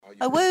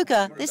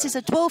Awoga, this is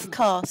a Dwarf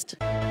cast.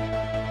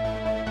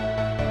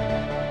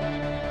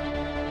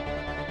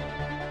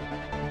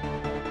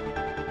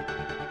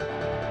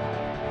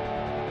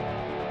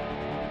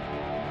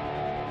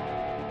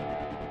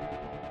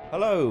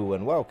 Hello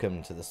and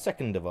welcome to the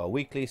second of our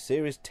weekly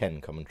Series 10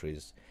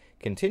 commentaries,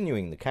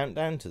 continuing the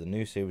countdown to the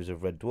new series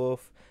of Red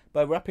Dwarf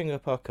by wrapping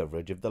up our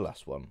coverage of the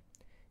last one.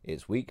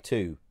 It's week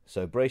 2,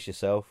 so brace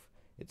yourself,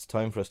 it's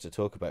time for us to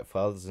talk about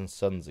fathers and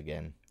sons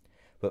again.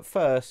 But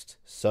first,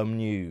 some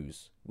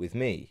news, with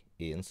me,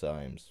 Ian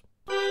Symes.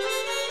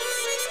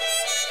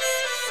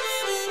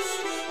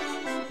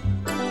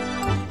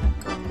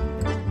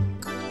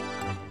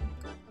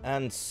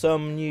 And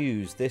some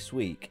news this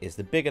week is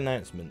the big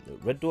announcement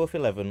that Red Dwarf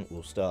 11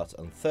 will start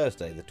on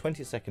Thursday the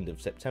 22nd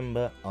of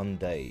September on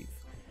Dave.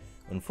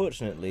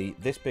 Unfortunately,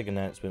 this big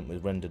announcement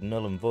was rendered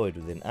null and void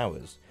within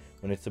hours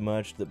when it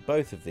emerged that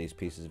both of these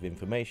pieces of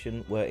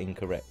information were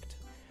incorrect.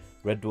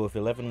 Red Dwarf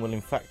 11 will in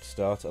fact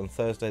start on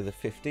Thursday the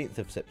 15th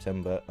of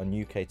September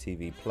on UK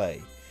TV Play,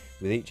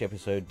 with each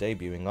episode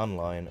debuting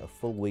online a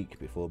full week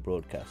before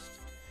broadcast.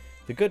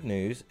 The good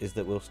news is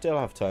that we'll still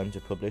have time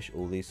to publish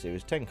all these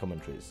Series 10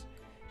 commentaries.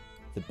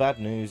 The bad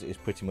news is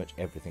pretty much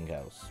everything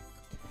else.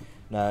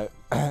 Now,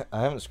 I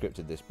haven't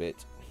scripted this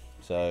bit,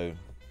 so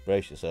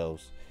brace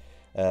yourselves.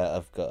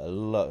 I've got a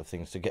lot of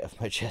things to get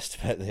off my chest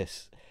about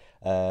this.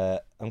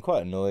 I'm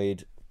quite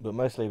annoyed, but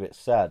mostly a bit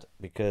sad,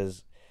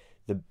 because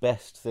the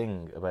best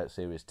thing about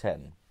Series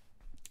 10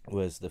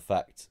 was the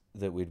fact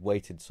that we'd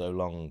waited so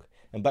long,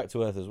 and Back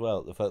to Earth as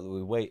well, the fact that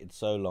we waited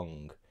so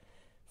long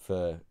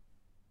for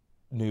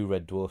New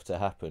Red Dwarf to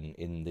happen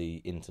in the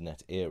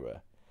internet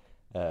era,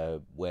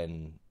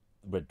 when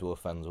Red Dwarf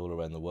fans all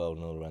around the world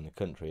and all around the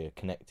country are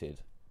connected,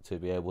 to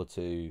be able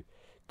to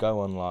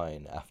go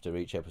online after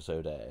each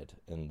episode aired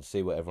and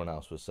see what everyone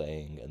else was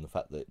saying, and the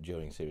fact that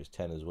during Series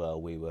 10 as well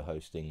we were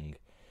hosting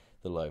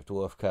the live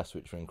Dwarfcast,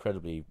 which were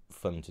incredibly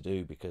fun to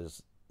do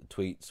because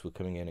tweets were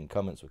coming in and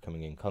comments were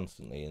coming in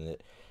constantly, and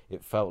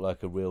it felt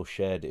like a real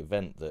shared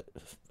event that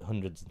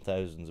hundreds and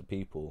thousands of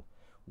people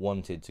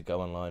wanted to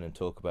go online and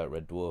talk about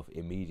Red Dwarf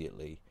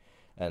immediately,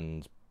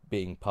 and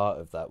being part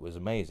of that was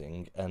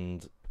amazing.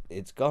 And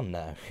it's gone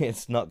now.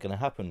 It's not going to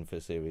happen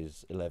for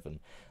Series 11.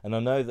 And I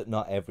know that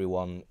not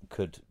everyone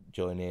could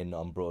join in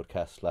on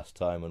broadcast last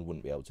time and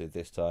wouldn't be able to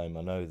this time.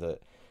 I know that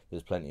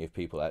there's plenty of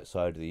people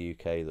outside of the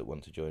UK that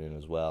want to join in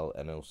as well,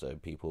 and also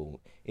people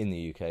in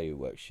the UK who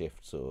work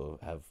shifts or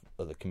have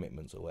other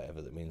commitments or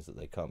whatever that means that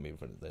they can't be in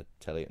front of their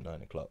telly at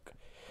 9 o'clock.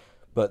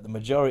 But the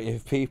majority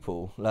of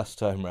people, last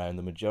time round,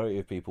 the majority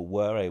of people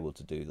were able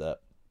to do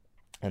that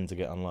and to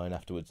get online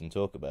afterwards and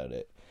talk about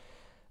it.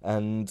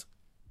 And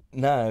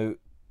now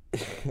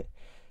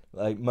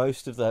like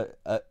most of the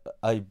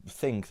I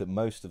think that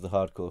most of the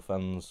hardcore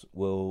fans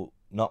will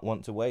not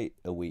want to wait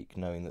a week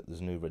knowing that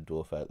there's new Red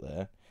Dwarf out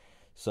there.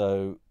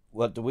 So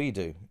what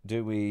do?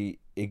 Do we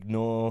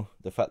ignore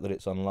the fact that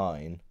it's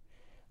online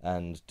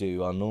and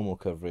do our normal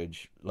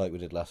coverage like we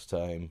did last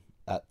time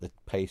at the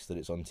pace that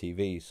it's on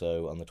TV?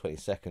 So on the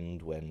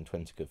 22nd, when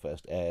Twentycar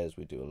first airs,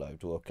 we do a live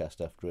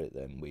Dwarfcast after it,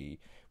 then we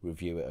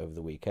review it over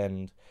the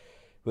weekend.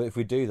 But if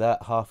we do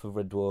that, half of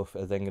Red Dwarf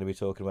are then going to be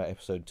talking about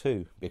Episode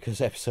 2, because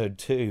Episode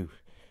 2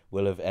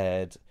 will have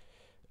aired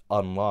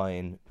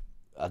online,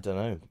 I don't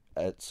know,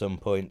 at some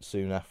point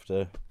soon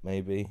after,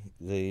 maybe,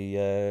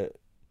 the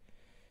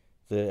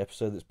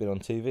episode that's been on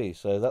TV.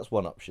 So that's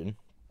one option.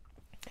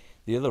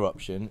 The other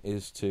option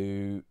is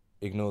to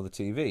ignore the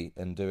TV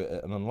and do it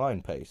at an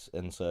online pace.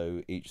 And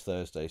so each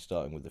Thursday,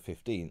 starting with the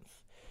 15th,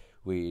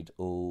 we'd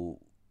all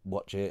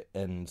watch it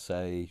and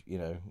say, you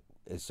know,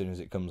 as soon as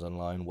it comes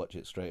online, watch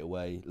it straight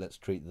away. Let's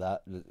treat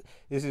that.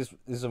 This is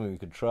something we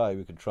could try.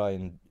 We could try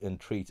and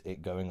treat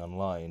it going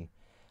online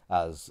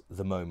as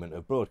the moment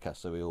of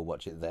broadcast. So we all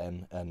watch it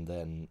then, and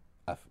then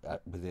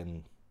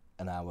within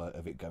an hour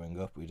of it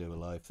going up, we do a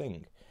live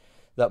thing.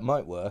 That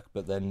might work,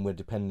 but then we're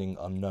depending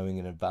on knowing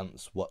in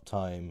advance what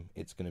time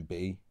it's going to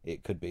be.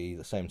 It could be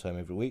the same time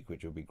every week,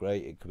 which would be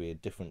great. It could be a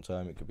different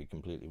time. It could be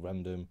completely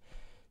random.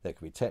 There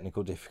could be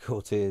technical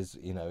difficulties,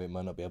 you know, it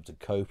might not be able to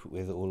cope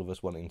with all of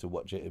us wanting to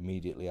watch it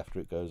immediately after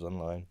it goes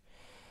online.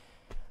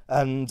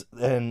 And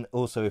then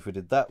also if we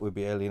did that, we'd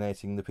be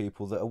alienating the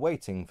people that are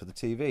waiting for the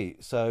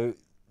TV. So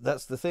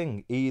that's the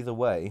thing. Either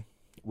way,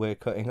 we're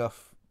cutting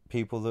off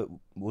people that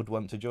would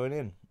want to join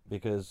in,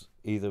 because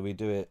either we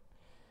do it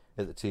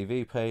at the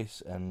TV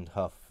pace and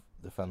half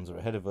the fans are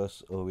ahead of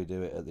us, or we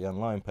do it at the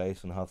online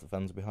pace and half the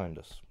fans are behind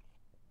us.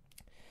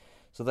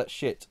 So that's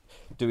shit.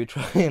 Do we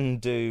try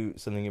and do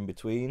something in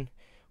between?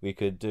 We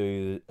could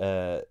do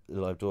the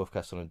live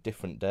Dwarfcast on a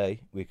different day.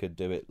 We could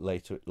do it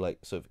later, like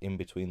sort of in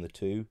between the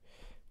two.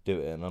 Do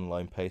it at an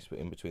online pace, but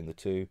in between the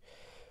two.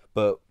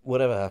 But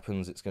whatever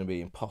happens, it's going to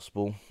be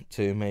impossible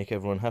to make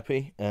everyone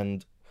happy.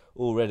 And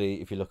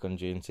already, if you look on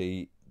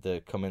GNT,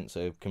 the comments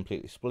are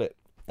completely split.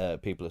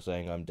 People are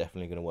saying, I'm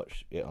definitely going to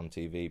watch it on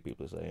TV.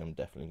 People are saying, I'm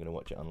definitely going to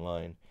watch it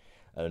online.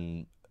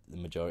 And the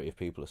majority of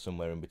people are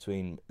somewhere in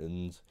between.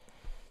 And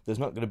there's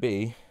not going to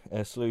be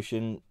a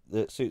solution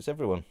that suits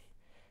everyone.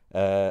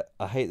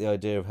 I hate the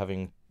idea of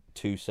having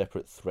two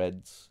separate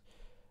threads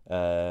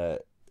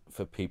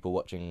for people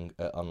watching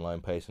at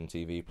Online Place and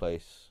TV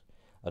Place.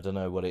 I don't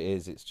know what it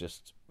is, it's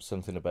just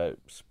something about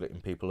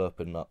splitting people up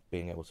and not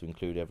being able to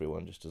include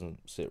everyone just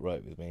doesn't sit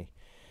right with me.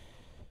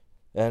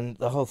 And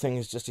the whole thing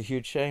is just a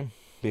huge shame,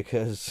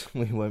 because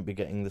we won't be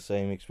getting the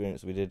same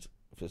experience we did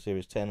for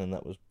Series 10, and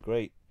that was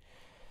great.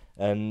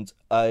 And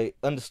I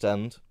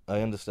understand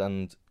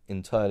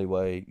entirely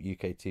why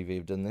UK TV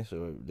have done this,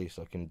 or at least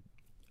I can,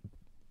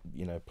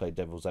 play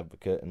devil's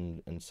advocate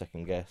and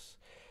second guess.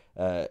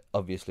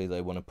 Obviously,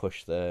 they want to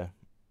push their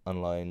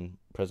online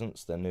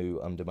presence, their new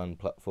on-demand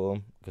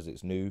platform, because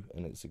it's new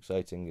and it's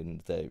exciting,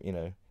 and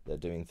they're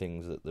doing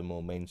things that the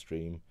more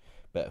mainstream,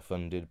 better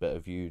funded, better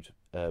viewed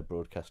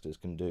broadcasters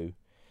can do.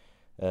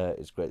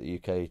 It's great that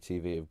UK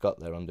TV have got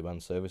their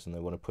on-demand service and they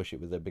want to push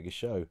it with their biggest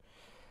show.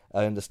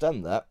 I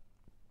understand that,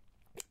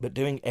 but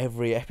doing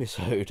every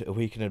episode a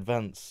week in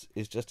advance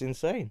is just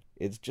insane.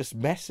 It's just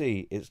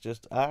messy. It's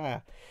just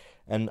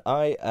and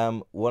I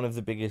am one of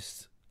the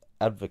biggest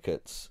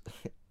advocates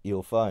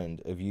you'll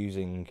find of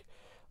using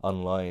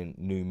online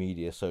new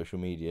media, social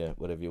media,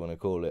 whatever you want to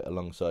call it,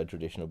 alongside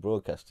traditional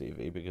broadcast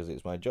TV, because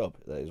it's my job.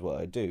 That is what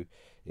I do,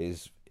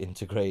 is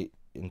integrate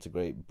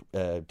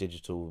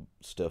digital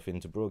stuff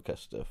into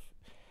broadcast stuff.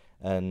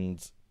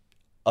 And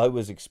I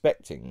was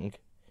expecting,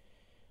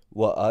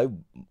 what I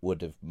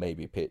would have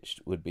maybe pitched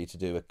would be to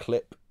do a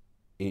clip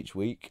each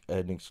week,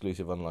 an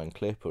exclusive online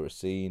clip or a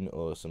scene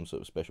or some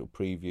sort of special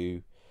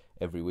preview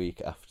every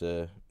week.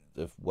 After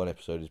the one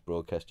episode is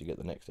broadcast, you get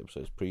the next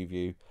episode's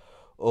preview.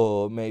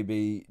 Or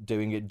maybe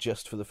doing it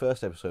just for the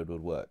first episode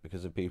would work,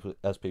 because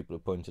as people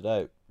have pointed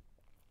out,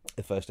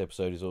 the first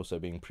episode is also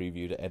being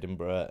previewed at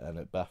Edinburgh and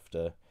at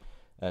BAFTA,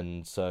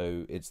 and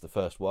so it's the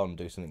first one,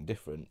 do something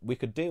different. We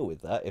could deal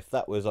with that. If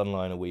that was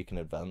online a week in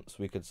advance,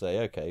 we could say,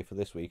 okay, for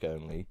this week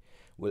only,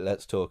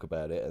 let's talk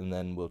about it, and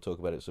then we'll talk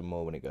about it some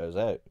more when it goes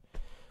out.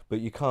 But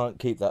you can't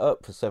keep that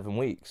up for 7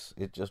 weeks.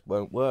 It just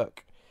won't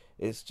work.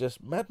 It's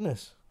just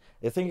madness.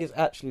 I think it's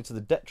actually to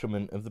the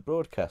detriment of the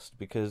broadcast,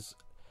 because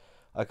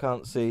I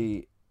can't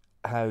see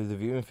how the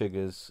viewing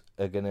figures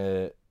are going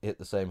to hit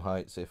the same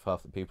heights if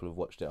half the people have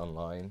watched it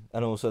online.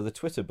 And also the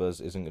Twitter buzz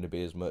isn't going to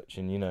be as much,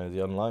 and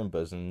the online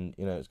buzz, and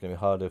it's going to be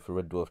harder for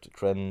Red Dwarf to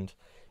trend.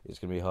 It's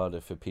going to be harder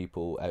for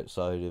people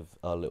outside of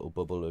our little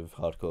bubble of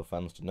hardcore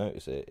fans to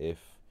notice it if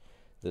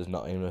there's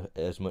not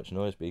as much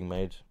noise being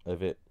made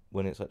of it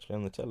when it's actually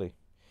on the telly.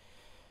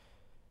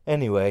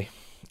 Anyway,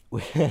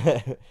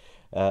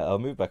 I'll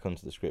move back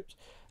onto the script.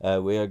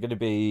 We are going to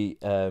be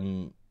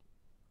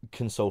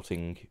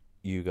consulting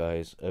you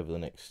guys over the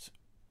next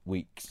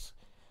weeks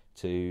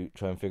to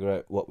try and figure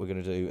out what we're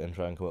going to do and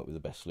try and come up with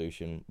the best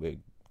solution. We're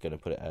going to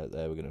put it out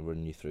there, we're going to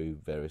run you through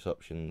various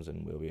options,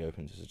 and we'll be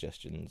open to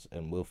suggestions,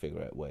 and we'll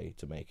figure out a way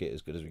to make it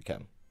as good as we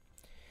can.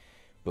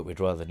 But we'd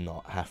rather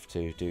not have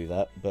to do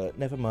that, but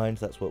never mind,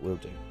 that's what we'll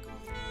do.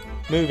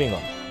 Moving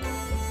on.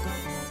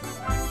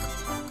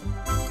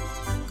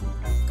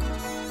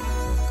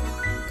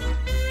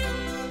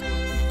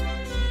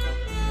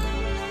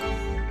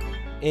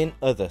 In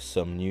other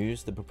some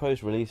news, the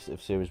proposed release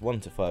of Series 1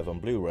 to 5 on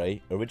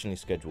Blu-ray, originally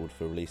scheduled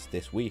for release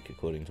this week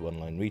according to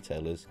online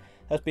retailers,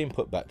 has been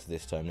put back to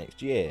this time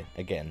next year,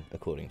 again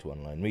according to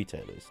online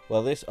retailers.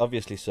 While this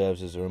obviously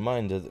serves as a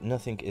reminder that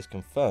nothing is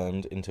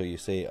confirmed until you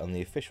see it on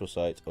the official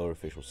site or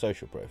official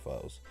social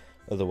profiles,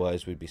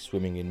 otherwise we'd be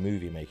swimming in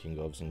movie making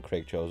ofs and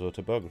Craig Charles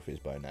autobiographies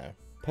by now.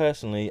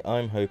 Personally,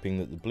 I'm hoping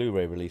that the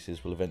Blu-ray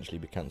releases will eventually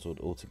be cancelled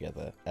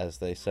altogether, as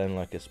they sound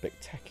like a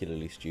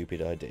spectacularly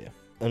stupid idea.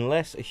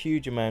 Unless a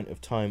huge amount of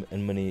time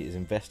and money is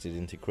invested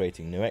into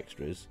creating new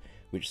extras,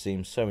 which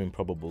seems so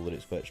improbable that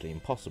it's virtually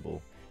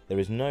impossible, there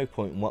is no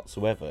point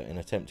whatsoever in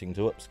attempting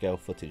to upscale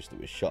footage that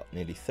was shot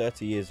nearly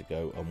 30 years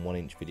ago on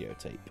 1-inch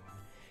videotape.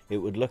 It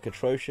would look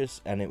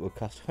atrocious, and it would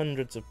cost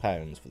hundreds of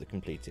pounds for the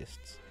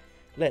completists.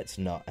 Let's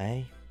not,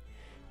 eh?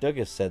 Doug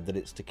has said that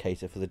it's to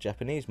cater for the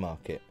Japanese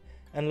market,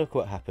 and look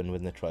what happened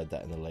when they tried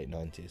that in the late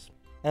 90s.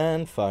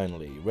 And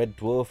finally, Red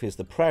Dwarf is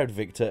the proud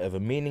victor of a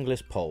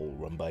meaningless poll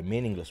run by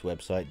meaningless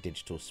website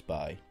Digital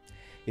Spy.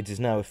 It is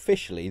now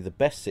officially the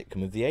best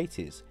sitcom of the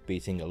 80s,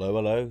 beating 'Allo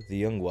 'Allo, The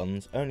Young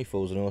Ones, Only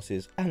Fools and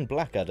Horses and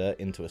Blackadder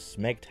into a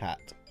smegged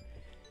hat.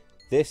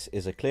 This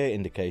is a clear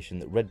indication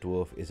that Red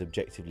Dwarf is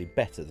objectively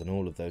better than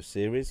all of those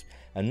series,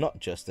 and not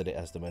just that it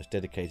has the most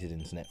dedicated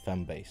internet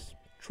fanbase.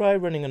 Try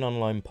running an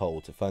online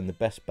poll to find the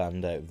best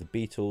band out of the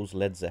Beatles,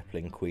 Led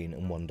Zeppelin, Queen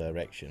and One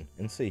Direction,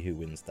 and see who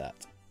wins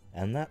that.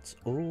 And that's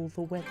all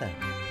the weather.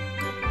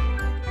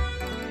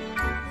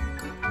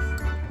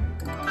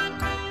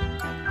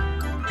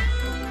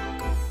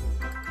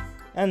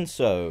 And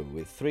so,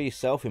 with 3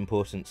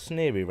 self-important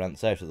sneery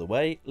rants out of the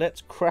way,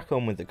 let's crack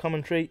on with the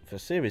commentary for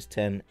Series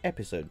 10,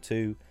 Episode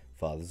 2,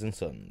 Fathers and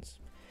Sons.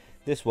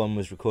 This one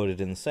was recorded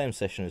in the same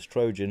session as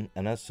Trojan,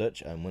 and as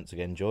such I'm once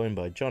again joined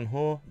by John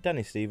Hoare,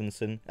 Danny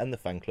Stevenson and the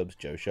fan club's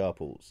Joe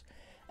Sharples.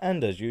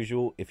 And as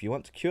usual, if you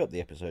want to queue up the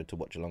episode to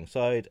watch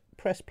alongside,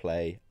 press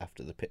play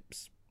after the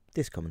pips.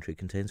 This commentary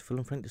contains full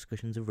and frank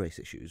discussions of race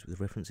issues with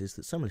references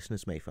that some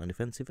listeners may find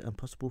offensive and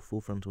possible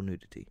full frontal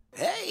nudity.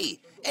 Hey,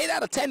 8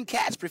 out of 10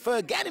 cats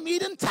prefer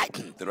Ganymede and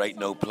Titan. There ain't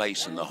no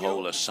place in the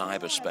whole of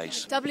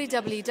cyberspace.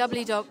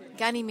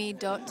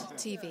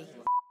 www.ganymede.tv.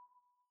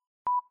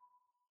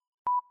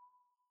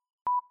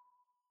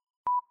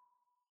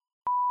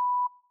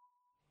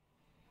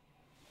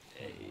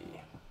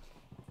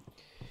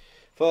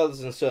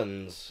 Fathers and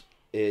Sons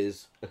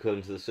is,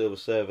 according to the Silver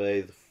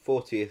Survey, the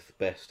 40th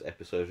best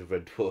episode of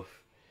Red Dwarf.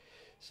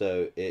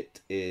 So it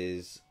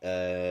is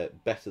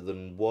better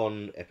than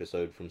one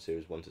episode from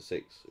series 1 to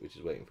 6, which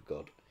is Waiting for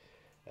God.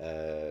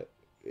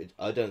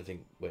 I don't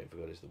think Waiting for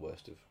God is the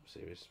worst of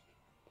series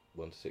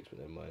 1 to 6, but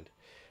never mind.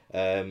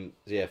 So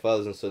yeah,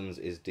 Fathers and Sons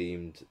is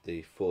deemed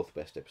the 4th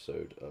best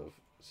episode of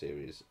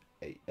series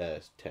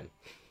 10.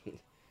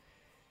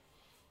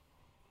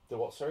 The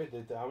what? Sorry,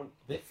 the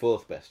The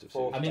 4th best of series.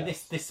 Fourth. I mean,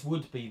 Yes. this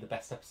would be the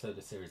best episode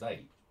of Series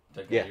 8.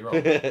 Don't Yeah. get me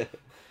wrong.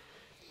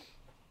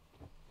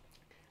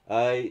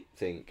 I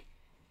think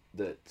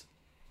that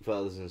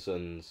Fathers and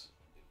Sons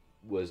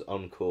was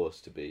on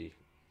course to be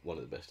one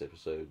of the best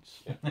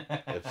episodes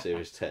of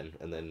Series 10,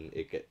 and then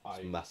it gets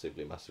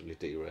massively, massively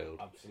derailed.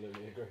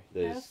 Absolutely agree.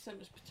 There's so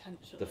much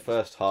potential. the It's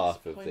first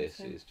half of this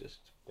disappointing. is just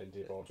Then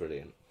derailed.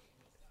 brilliant.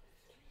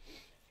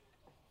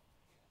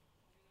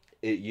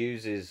 It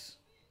uses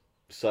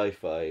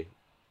sci-fi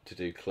to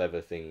do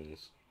clever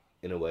things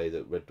in a way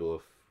that Red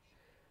Dwarf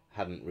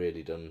hadn't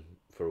really done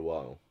for a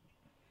while.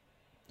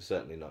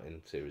 Certainly not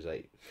in Series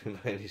 8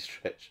 by any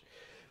stretch.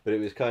 But it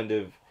was kind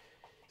of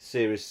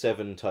Series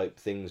 7 type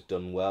things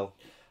done well.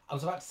 I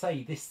was about to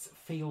say, this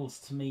feels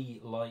to me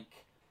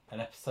like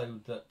an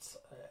episode that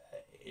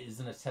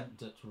is an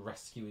attempt at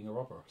rescuing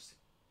Ouroboros.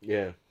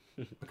 Yeah.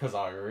 Because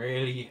I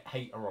really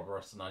hate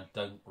Ouroboros and I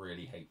don't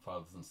really hate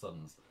Fathers and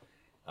Sons.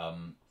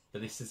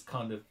 But this is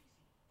kind of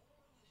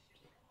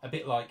a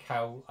bit like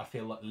how I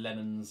feel like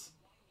Lemons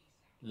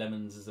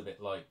is a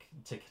bit like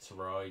Ticket to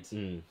Ride,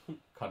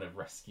 kind of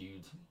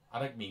rescued. I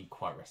don't mean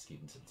quite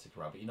rescued in Ticket to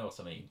Ride, but you know what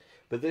I mean.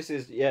 But this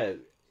is, yeah,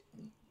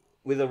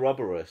 with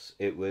Ouroboros,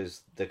 it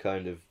was the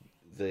kind of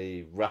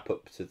the wrap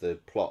up to the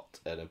plot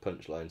and a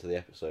punchline to the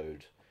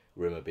episode,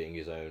 Rimmer being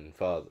his own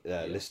father,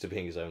 Lister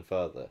being his own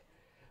father,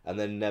 and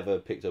then never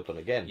picked up on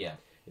again. Yeah.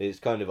 It's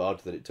kind of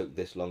odd that it took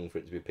this long for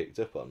it to be picked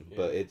up on,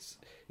 but it's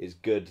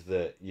good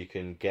that you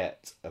can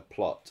get a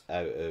plot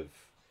out of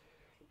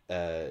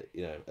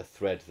a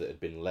thread that had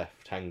been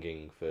left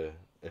hanging for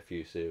a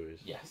few series.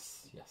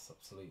 Yes,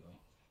 absolutely.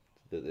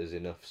 That there's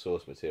enough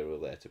source material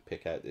there to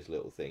pick out this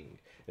little thing,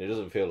 and it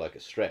doesn't feel like a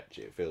stretch.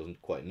 It feels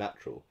quite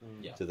natural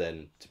Yeah.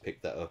 to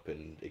pick that up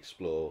and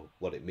explore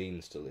what it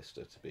means to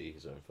Lister to be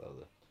his own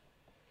father.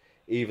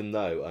 Even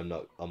though I'm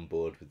not on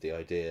board with the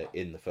idea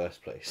in the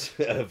first place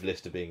of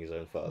Lister being his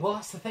own father. Well,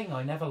 that's the thing.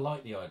 I never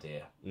liked the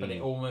idea, but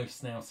it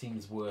almost now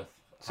seems worth.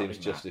 Seems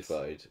having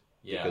justified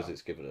Yeah. because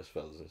it's given us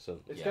fathers and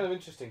sons. It's Yeah. kind of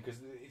interesting because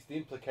it's the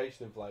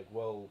implication of like,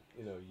 well,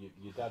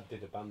 your dad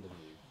did abandon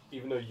you,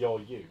 even though you're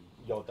you,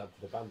 your dad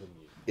did abandon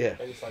you. Yeah.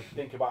 And it's like,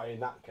 think about it in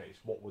that case.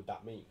 What would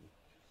that mean?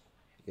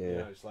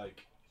 Yeah. It's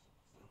like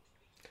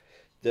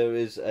There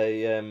is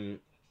a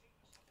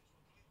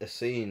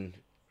scene.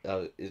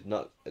 It's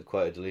not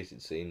quite a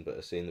deleted scene, but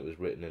a scene that was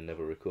written and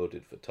never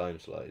recorded for Time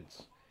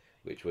Slides,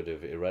 which would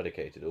have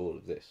eradicated all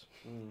of this.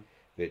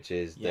 Which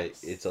is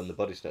Yes. that it's on the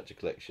Body Snatcher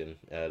collection.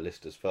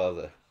 Lister's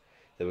father.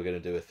 They were going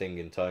to do a thing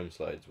in Time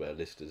Slides where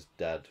Lister's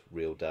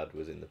real dad,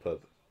 was in the pub.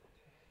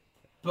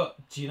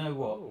 But do you know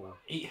what?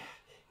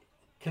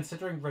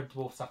 Considering Red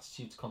Dwarf's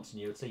attitude to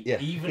continuity, Yeah.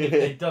 even if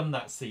they'd done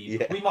that scene,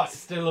 Yeah. we might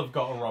still have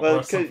got a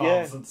Ouroboros and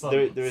Fathers and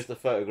Sons. there is the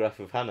photograph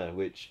of Hannah,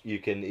 which you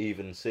can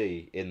even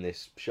see in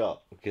this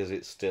shot because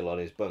it's still on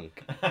his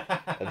bunk.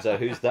 And so,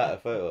 who's that a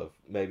photo of?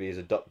 Maybe his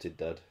adopted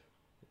dad,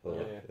 or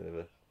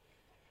whatever.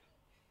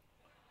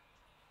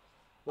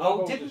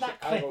 Oh, didn't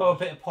that clip or a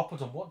bit of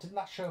Poppleton? What didn't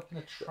that show up in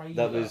the trailer?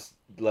 That was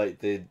like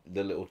the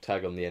little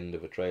tag on the end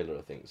of a trailer,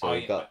 I think. So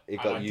it got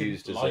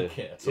used as like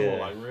a. it at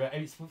all.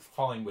 It's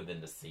fine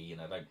within the scene.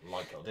 I don't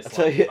like it. Or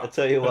dislike I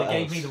tell you but what it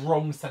gave else. me the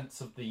wrong sense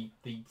of the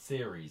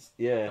series.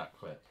 Yeah. That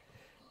clip.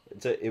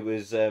 So it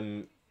was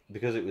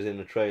because it was in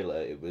a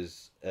trailer. It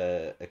was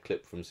a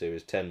clip from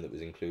Series 10 that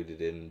was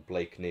included in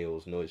Blake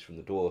Neal's Noise from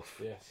the Dwarf,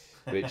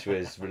 which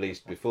was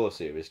released before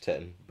Series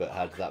 10, but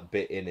had that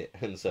bit in it,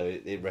 and so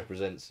it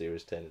represents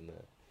Series 10 in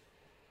there.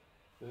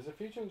 There's a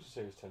few chunks of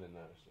Series 10 in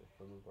there, actually, if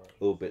I remember right.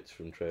 All bits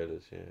from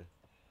trailers, yeah.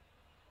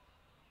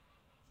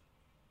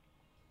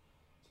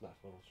 It's a nice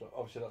model shot.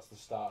 Obviously, that's the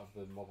start of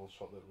the model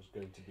shot that was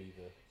going to be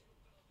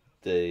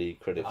The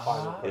credits, the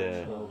final Ah.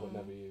 credits yeah, roll, but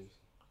never used.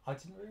 I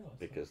didn't realise.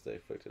 because they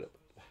fucked it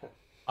up.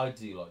 I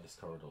do like this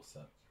corridor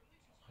set.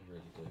 I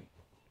really do.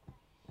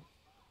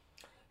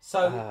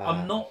 So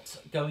I'm not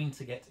going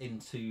to get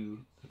into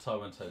the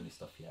Tyrone Tony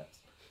stuff yet.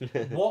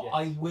 What Yes.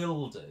 I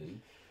will do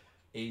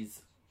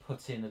is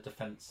put in a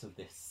defence of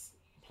this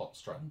plot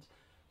strand,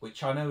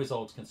 which I know is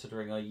odd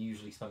considering I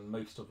usually spend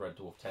most of Red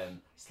Dwarf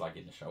 10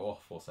 slagging the show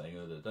off or saying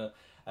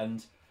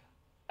and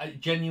it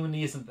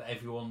genuinely isn't that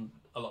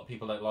a lot of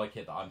people don't like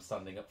it, that I'm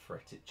standing up for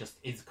it. It just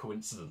is a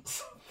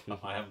coincidence that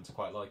I happen to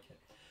quite like it.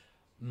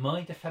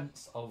 My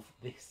defence of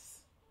this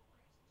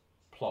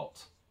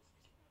plot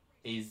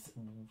is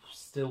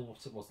still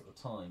what it was at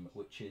the time,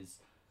 which is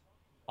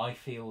I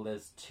feel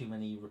there's too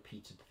many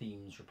repeated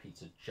themes,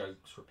 repeated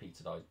jokes,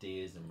 repeated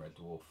ideas in Red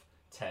Dwarf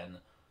 10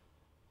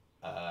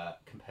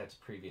 compared to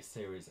previous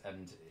series,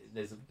 and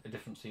there's a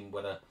difference between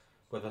whether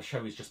the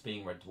show is just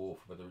being Red Dwarf,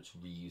 whether it's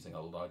reusing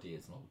old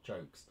ideas and old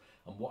jokes.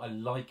 And what I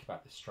like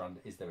about this strand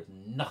is there is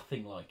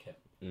nothing like it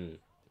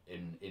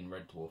in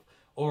Red Dwarf.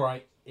 All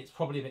right, it's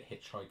probably a bit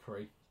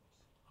hitchhikery.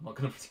 I'm not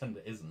going to pretend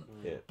it isn't.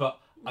 Yeah. But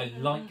I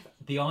like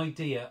the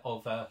idea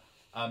of a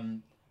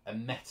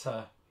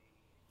meta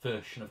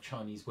version of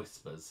Chinese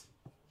Whispers.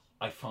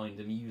 I find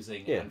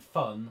amusing and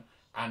fun,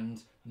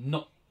 and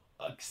not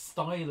a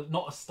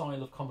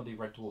style of comedy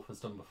Red Dwarf has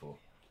done before.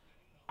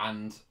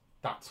 And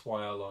that's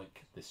why I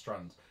like this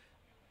strand.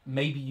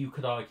 Maybe you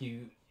could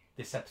argue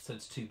this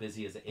episode's too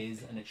busy as it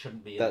is, and it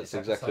shouldn't be. That's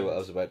exactly what I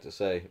was about to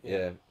say.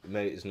 Yeah,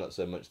 maybe it's not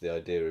so much the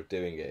idea of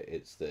doing it;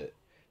 it's that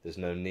there's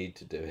no need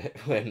to do it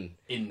when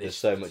there's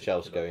so much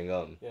else going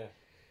on. Yeah,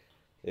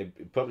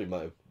 it probably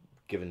might have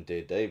given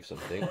Dear Dave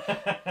something.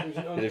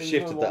 Could have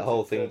shifted that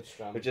whole thing,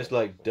 but just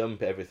like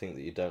dump everything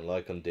that you don't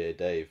like on Dear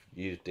Dave.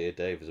 Use Dear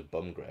Dave as a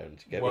bomb ground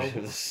to get rid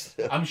of the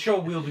stuff. I'm sure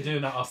we'll be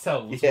doing that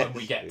ourselves when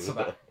we get to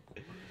that.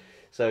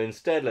 So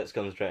instead, let's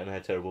concentrate on how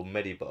terrible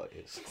Medibot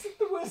is.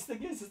 The worst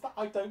thing is that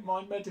I don't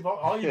mind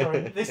Medibot either.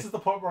 And this is the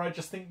point where I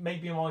just think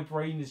maybe my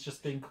brain is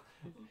just being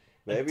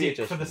a dick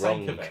just for the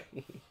wrong. sake of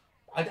it.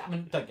 I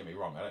mean, don't get me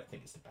wrong. I don't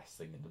think it's the best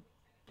thing in the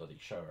bloody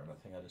show or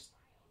anything.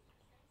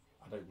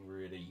 I don't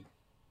really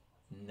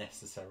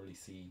necessarily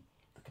see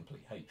the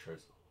complete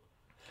hatred.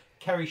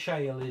 Kerry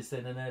Shale is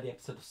in an early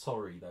episode of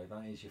Sorry, though.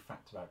 That is your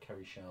fact about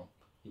Kerry Shale.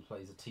 He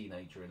plays a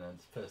teenager in a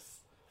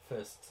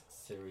first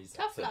series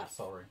episode of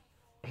Sorry.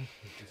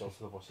 He's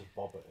also the voice of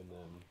Bobbert in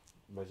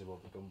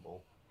Medieval the Gumball.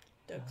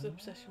 Doug's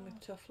obsession with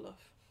tough love.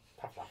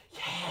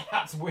 Yeah,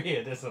 that's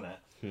weird, isn't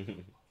it?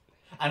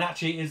 And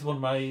actually, it is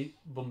one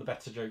of the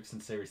better jokes in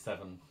Series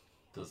 7.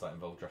 Does that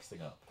involve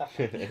dressing up?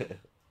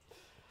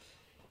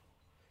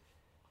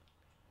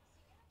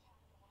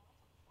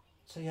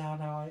 So yeah,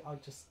 no, I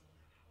just...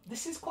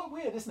 This is quite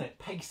weird, isn't it?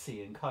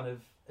 Pacey and kind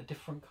of a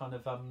different kind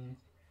of...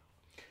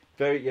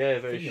 very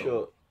feel.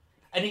 short.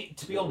 And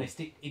to be honest,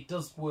 it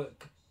does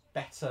work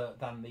better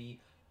than the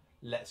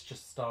let's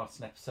just start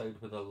an episode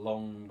with a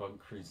long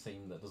bunkering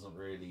scene that doesn't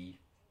really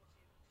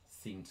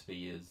seem to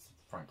be as,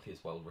 frankly,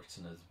 as well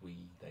written as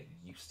they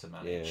used to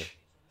manage. Yeah.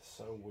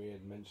 So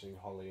weird mentioning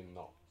Holly and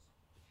not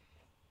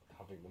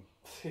having them.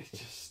 It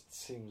just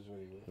seems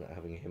really weird. Not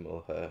having him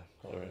or her.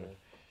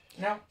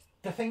 Now,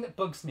 the thing that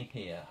bugs me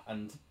here,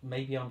 and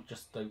maybe I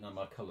just don't know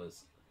my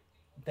colours,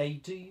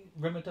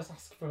 Rimmer does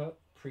ask for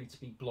Pree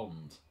to be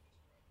blonde,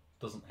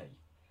 doesn't he?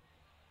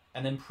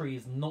 And then Pree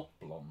is not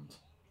blonde.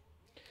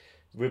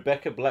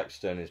 Rebecca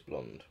Blackstone is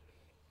blonde.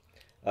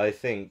 I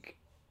think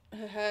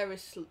Her hair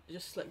is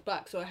just slicked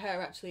back, so her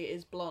hair actually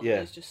is blonde. Yeah.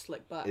 It's just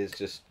slicked back. it's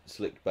just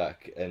slicked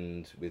back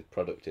and with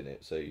product in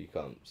it, so you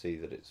can't see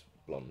that it's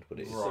blonde, but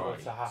it's Similar Right.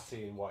 to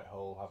Hattie in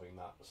Whitehall having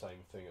that same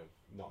thing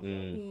of not.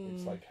 Mm.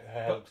 It's like her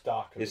hair But looks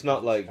darker. it's because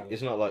not like kind of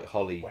it's not like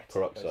Holly wet,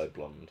 peroxide basically.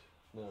 blonde.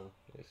 No.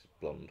 It's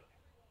blonde.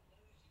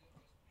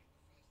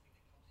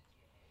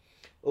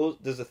 Oh,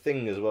 there's a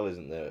thing as well,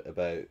 isn't there,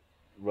 about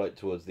right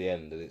towards the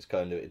end, and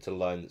it's a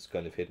line that's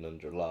kind of hidden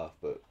under a laugh,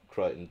 but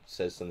Crichton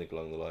says something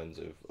along the lines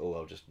of, "Oh,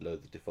 I'll just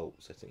load the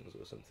default settings"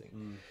 or something.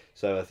 Mm.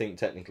 So I think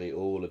technically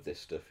all of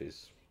this stuff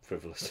is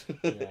frivolous.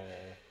 Yeah.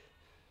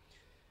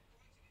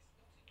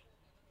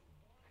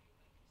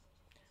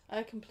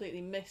 I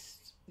completely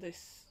missed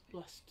this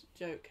last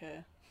joke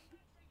here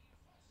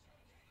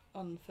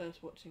on the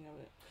first watching of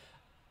it,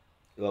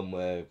 One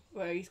where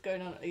where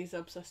he's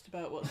obsessed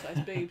about what size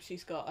boobs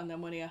she's got, and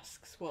then when he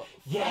asks what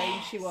frame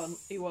Yes!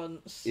 he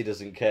wants, he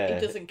doesn't care.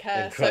 he doesn't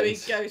care, and so he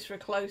Crichton's- goes for a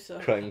closer.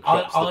 Crichton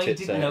crops the I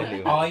tits didn't out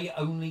know.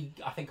 anyway.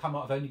 I think I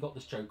might have only got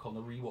this joke on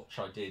the rewatch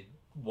I did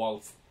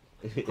whilst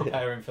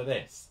preparing for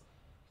this.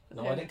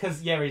 No, Yeah.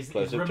 because he's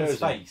Close up Rimmer's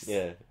chosen. face.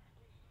 Yeah.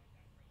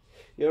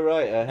 You're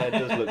right, her hair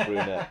does look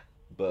brunette,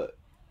 but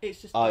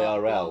It's just dark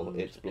IRL,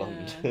 blonde. it's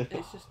blonde. Yeah,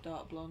 it's just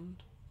dark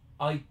blonde.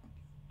 I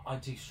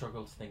do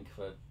struggle to think of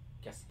a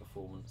guest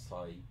performance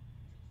I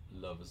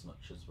love as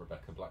much as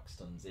Rebecca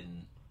Blackstone's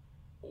in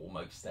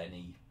almost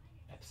any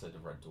episode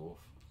of Red Dwarf.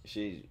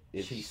 she's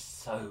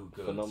so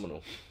good.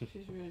 phenomenal.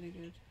 She's really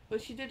good.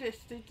 But she did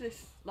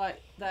this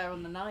like there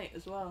on the night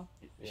as well.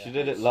 Yeah. She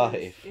did it She's-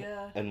 live,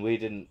 Yeah. and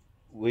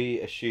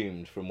we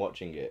assumed from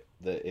watching it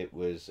that it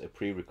was a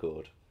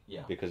pre-record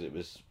Yeah. because it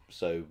was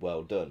so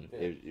well done. Yeah.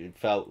 It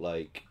felt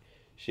like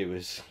she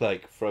was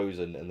like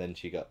frozen, and then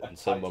and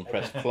someone tight.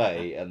 pressed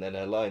play, and then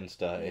her line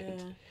started.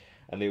 Yeah.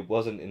 And it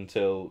wasn't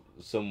until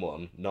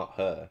someone, not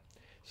her,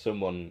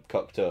 someone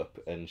cocked up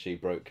and she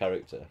broke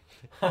character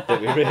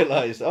that we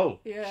realised, oh,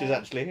 Yeah. she's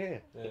actually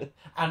here. Yeah.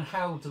 And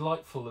how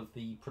delightful of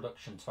the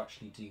production to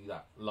actually do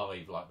that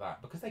live like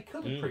that, because they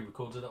could have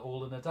pre-recorded it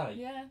all in a day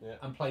Yeah.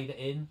 and played it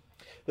in.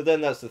 But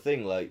then that's the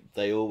thing, like,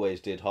 they always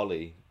did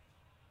Holly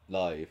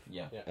live.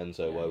 Yeah. Yeah. And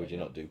so why Yeah, would you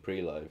yeah. not do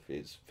pre-live?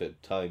 It's for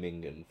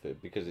timing and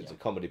because it's Yeah. a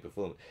comedy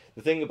performance.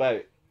 The thing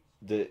about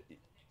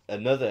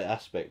another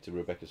aspect of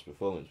Rebecca's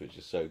performance, which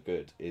is so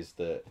good, is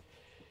that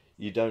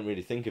you don't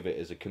really think of it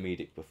as a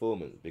comedic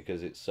performance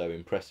because it's so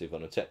impressive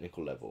on a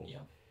technical level. Yeah.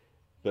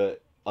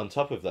 But on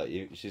top of that,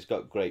 she's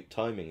got great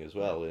timing as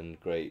well, and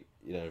great,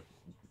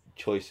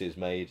 choices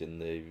made in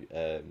the,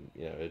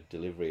 her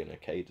delivery and her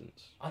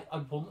cadence. I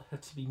want her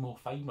to be more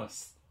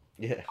famous.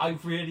 Yeah. I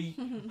really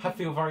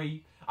feel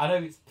very... I know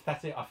it's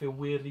pathetic. I feel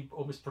weirdly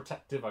almost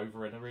protective over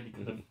her in a really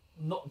kind of...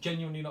 Not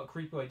genuinely, not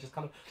creepy way. Just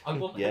kind of... I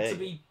want her to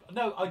be...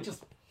 No,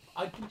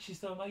 I think she's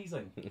so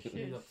amazing in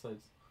these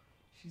episodes.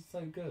 She's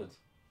so good.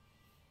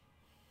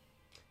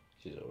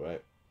 She's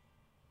alright,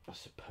 I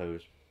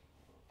suppose.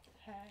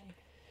 Hey.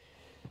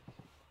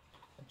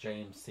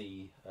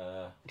 JMC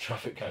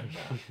Traffic cone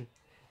cone.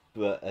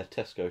 But a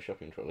Tesco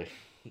shopping trolley,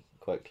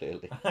 quite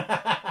clearly.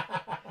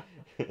 now.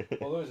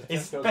 Well, there was a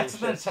It's Tesco's better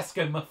than a in Ship.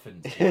 Tesco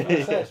muffin. to be I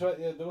fair. say, it's right,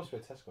 yeah, there must be a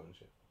Tesco in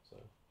Ship. So.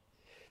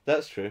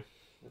 That's true.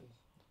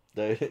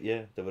 There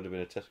would have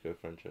been a Tesco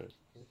franchise.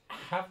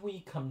 Have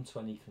we come to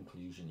any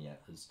conclusion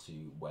yet as to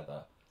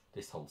whether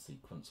this whole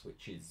sequence,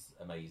 which is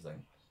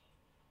amazing,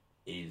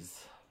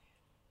 is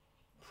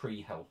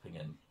pre-helping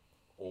him,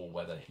 or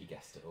whether he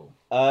guessed it all?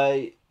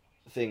 I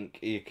think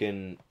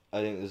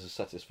there's a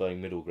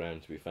satisfying middle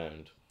ground to be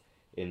found,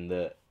 in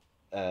that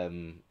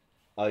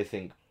I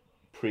think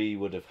Pre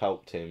would have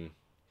helped him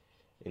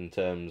in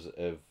terms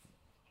of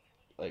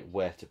like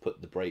where to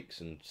put the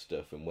breaks and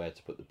stuff and where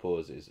to put the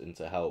pauses, and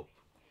to help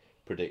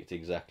predict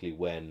exactly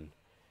when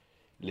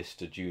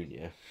Lister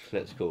Jr.,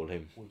 let's call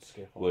him,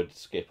 would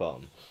skip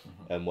on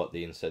and what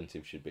the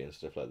incentive should be and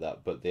stuff like that.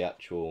 But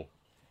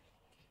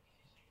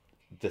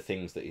the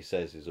things that he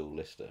says is all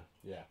Lister.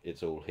 Yeah.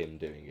 It's all him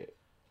doing it.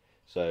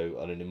 So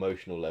on an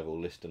emotional level,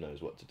 Lister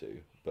knows what to do,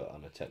 but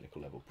on a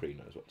technical level, Pre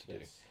knows what to do.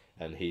 Yes.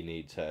 And he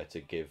needs her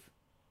to give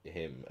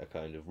him a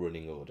kind of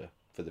running order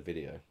for the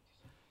video.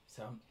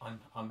 So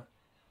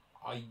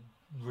I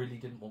really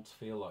didn't want to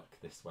feel like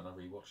this when I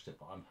rewatched it,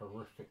 but I'm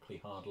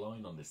horrifically hard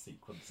line on this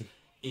sequence.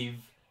 if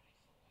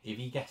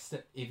he guessed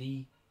it, if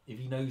he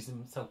knows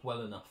himself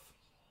well enough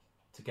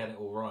to get it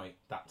all right,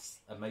 that's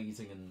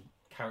amazing and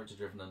character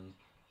driven and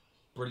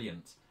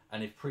brilliant.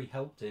 And if Pre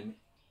helped him,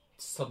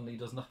 it suddenly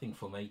does nothing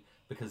for me,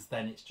 because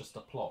then it's just a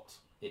plot.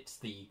 It's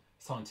the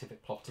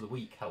scientific plot of the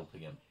week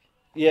helping him.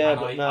 Yeah, and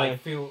but I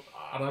feel,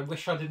 and I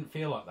wish I didn't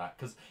feel like that,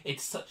 because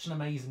it's such an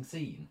amazing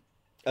scene.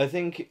 I don't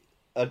think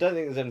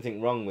there's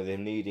anything wrong with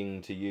him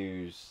needing to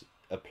use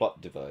a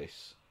plot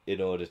device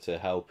in order to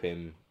help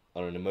him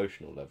on an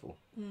emotional level.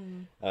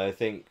 I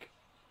think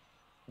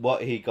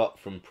what he got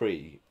from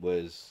Pre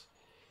was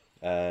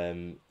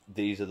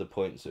these are the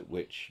points at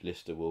which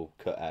Lister will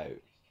cut out,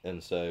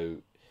 and so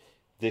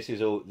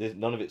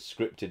none of it's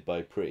scripted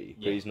by Pre.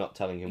 Yeah. Pre's not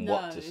telling him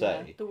what to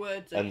say. The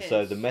words are And his.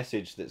 so the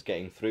message that's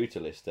getting through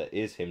to Lister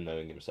is him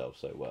knowing himself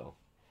so well.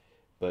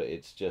 But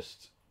it's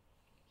just,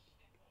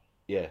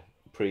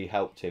 Pre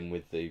helped him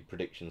with the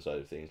prediction side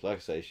of things. Like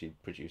I say, she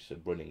produced a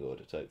running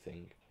order type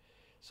thing.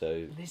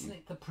 So But isn't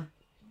it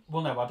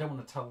well, no, I don't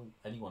want to tell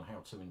anyone how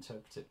to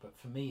interpret it, but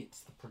for me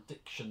it's the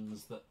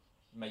predictions that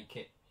make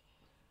it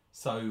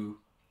so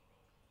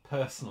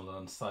personal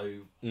and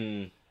so...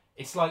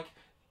 It's like,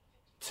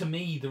 to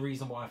me, the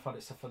reason why I found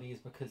it so funny is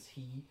because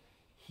he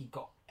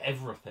got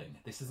everything.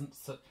 This isn't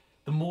so...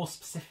 The more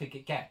specific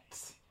it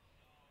gets,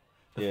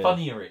 the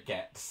funnier it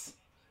gets,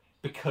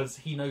 because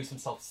he knows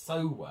himself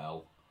so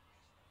well.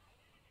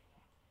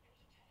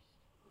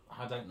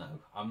 I don't know.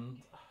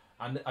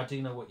 I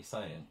do know what you're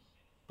saying,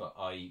 but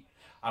I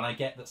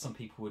get that some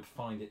people would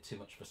find it too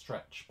much of a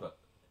stretch, but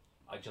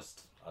I don't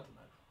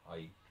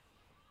know.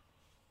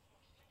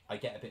 I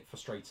get a bit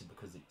frustrated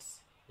because it's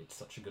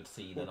such a good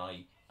scene, and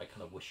I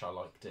kind of wish I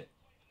liked it.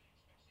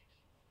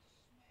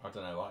 I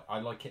don't know. I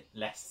like it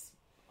less.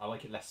 I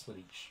like it less with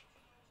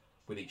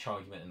each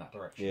argument in that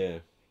direction.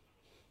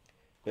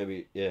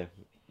 yeah,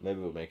 maybe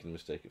we're making the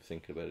mistake of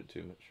thinking about it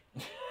too much.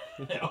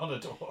 On a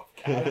dwarf.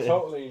 I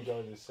totally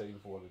enjoy this scene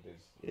for what it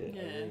is.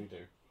 Yeah. I really do.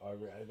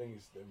 I think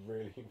it's a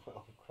really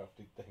well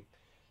crafted thing.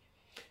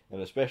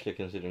 And especially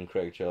considering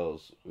Craig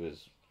Charles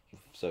was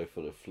so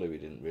full of flu, he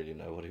didn't really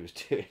know what he was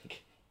doing.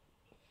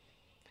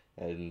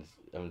 And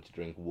having to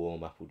drink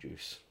warm apple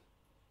juice.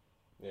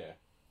 Yeah.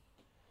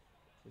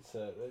 It's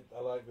I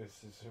like this.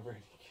 It's a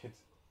really good.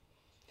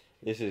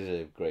 This is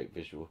a great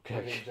visual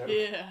gag. joke.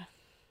 Yeah.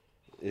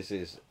 This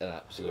is an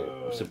absolute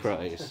Good.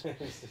 surprise.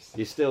 It's just-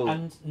 You still,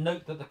 And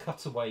note that the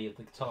cutaway of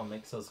the guitar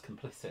makes us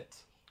complicit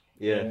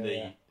yeah,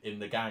 in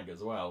the gag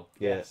as well.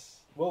 yes,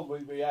 Well,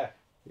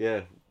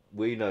 yeah.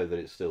 We know that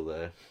it's still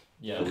there.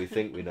 Yeah. Or we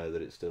think we know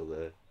that it's still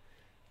there.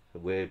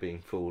 And we're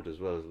being fooled as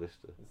well as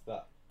Lister. it's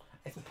that.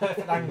 It's a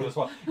perfect angle as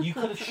well. You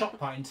could have shot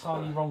that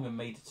entirely wrong and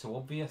made it too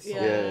obvious.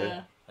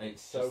 Yeah.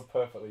 It's So just,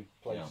 perfectly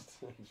placed.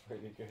 It's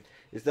really good.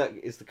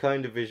 It's the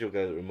kind of visual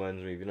go that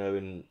reminds me of,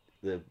 in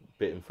the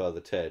bit in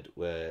Father Ted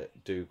where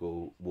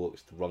Dougal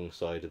walks the wrong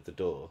side of the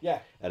door Yeah.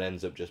 and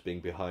ends up just being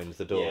behind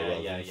the door rather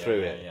than yeah,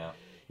 through yeah, it. yeah.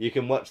 You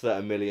can watch that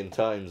a million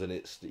times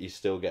and you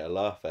still get a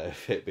laugh out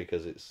of it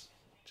because it's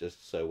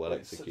just so well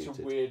It's executed.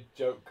 such a weird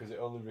joke because it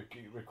only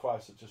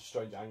requires such a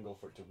strange angle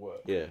for it to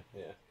work. Yeah,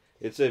 Yeah.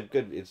 it's a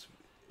good. It's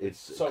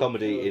So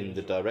comedy purely in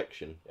the visual.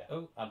 direction.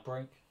 Oh, ad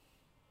break.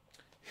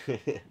 You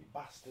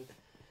bastard.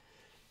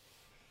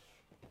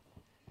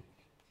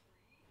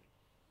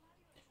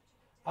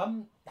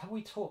 Have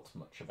we talked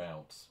much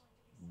about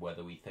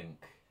whether we think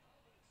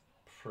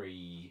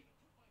Pre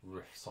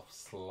riffs off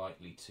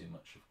slightly too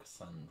much of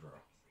Cassandra?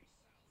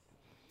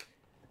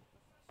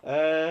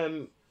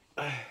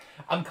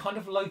 I'm kind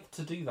of loath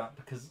to do that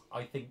because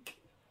I think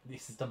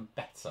this is done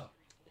better.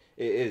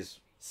 It is.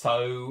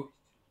 So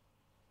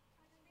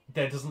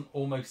there doesn't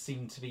almost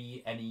seem to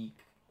be any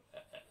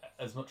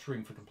as much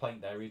room for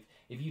complaint there.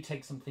 If you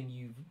take something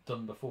you've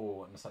done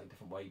before in a slightly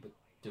different way but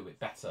do it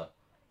better,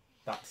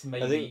 that's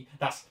maybe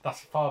that's a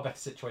far better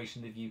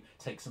situation if you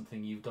take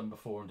something you've done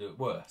before and do it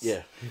worse.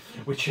 Yeah.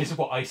 Which is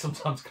what I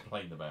sometimes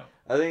complain about.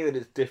 I think that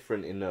it's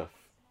different enough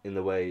in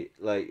the way,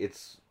 like,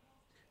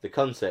 the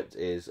concept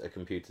is a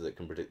computer that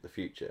can predict the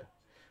future,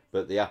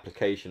 but the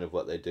application of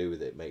what they do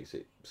with it makes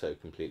it so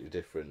completely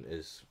different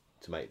is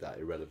to make that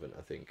irrelevant,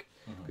 I think.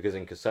 Mm-hmm. Because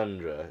in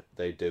Cassandra,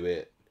 they do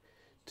it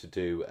to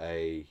do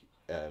a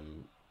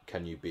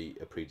can you beat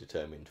a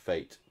predetermined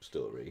fate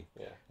story.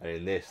 Yeah. And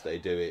in this, they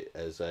do it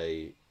as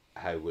a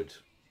how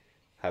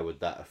would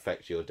that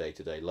affect your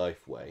day-to-day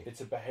life way.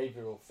 It's a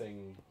behavioural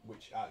thing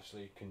which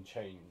actually can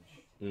change.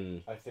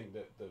 Mm. I think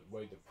that the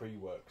way the pre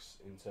works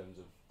in terms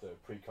of the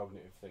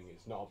precognitive thing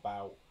is not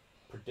about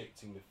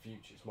predicting the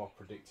future. It's more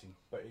predicting,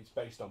 but it's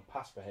based on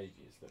past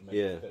behaviours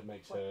that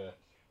makes her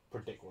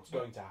predict what's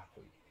going to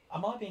happen.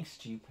 Am I being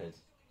stupid?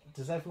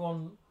 Does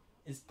everyone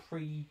is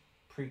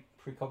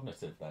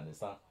precognitive then? Is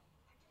that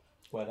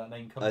where that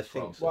name comes I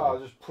from? think so. Well,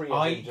 just pre.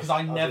 Because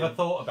I never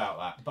thought about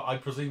that, but I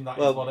presume that is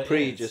Well, what it is.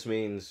 pre just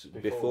means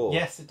before.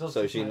 Yes, it does.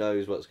 So doesn't she it?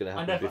 knows what's going to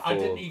happen before. I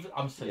didn't even.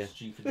 I'm so Yeah.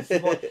 stupid.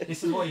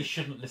 This is why you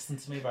shouldn't listen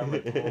to me about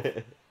Red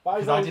Dwarf. But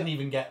Because I didn't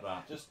even get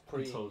that just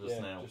pre until just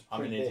now. Just I'm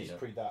pre an this, idiot.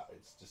 pre that.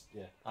 It's just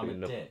I'm a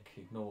Pre- dick.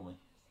 Ignore me.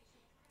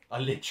 I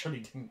literally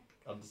didn't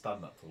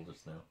understand that till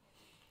just now.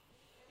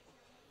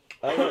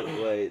 I like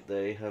the way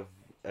they have,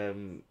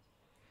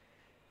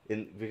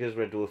 because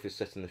Red Dwarf is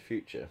set in the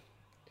future,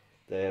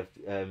 they have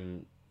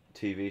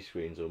TV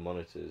screens or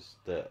monitors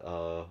that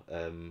are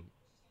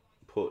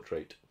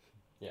portrait.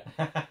 Yeah.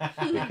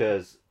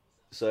 Because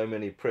so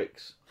many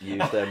pricks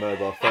use their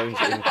mobile phones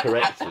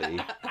incorrectly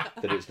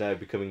that it's now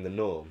becoming the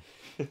norm.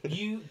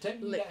 You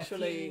don't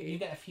Literally. you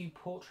get a few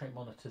portrait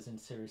monitors in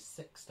Series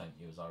 6, don't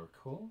you? As I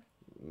recall,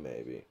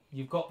 Maybe.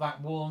 you've got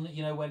that one,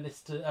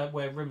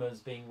 where Rimmer's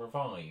being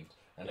revived,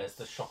 and there's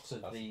the shot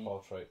of that's the. a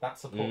portrait.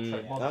 That's a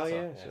portrait Mm. monitor. Oh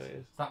yeah, Yes. so it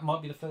is. That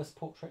might be the first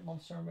portrait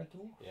monster in Red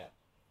Dwarf. Yeah.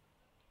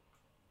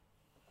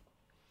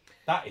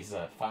 That is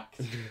a fact.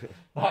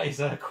 That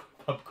is a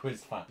pub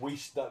quiz fact.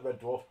 That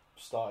Red Dwarf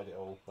started it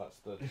all. That's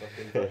the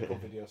vertical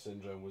video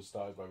syndrome was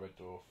started by Red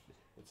Dwarf.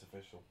 It's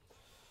official.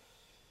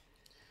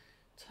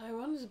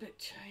 Taiwan's a bit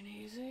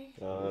Chinesey.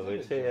 Oh,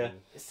 it's here.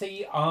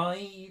 See,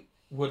 I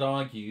would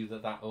argue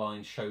that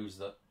line shows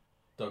that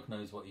Doug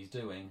knows what he's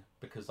doing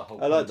because the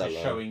whole I like point that is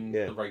line, showing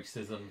yeah. the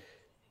racism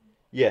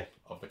Yeah,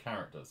 of the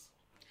characters.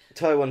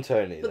 Taiwan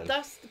Tony But then.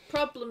 that's the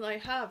problem I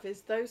have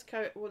is those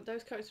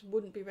characters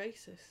wouldn't be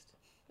racist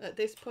at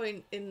this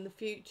point in the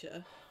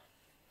future.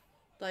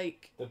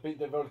 Like,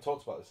 They've already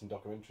talked about this in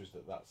documentaries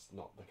that's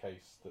not the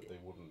case, that they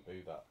wouldn't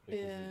do that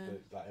because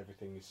Yeah.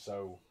 everything is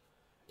so.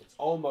 It's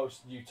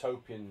almost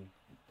utopian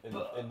in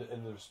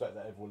the respect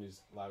that everyone is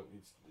like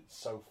it's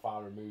so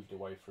far removed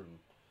away from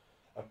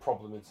a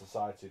problem in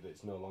society that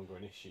it's no longer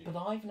an issue. But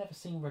I've never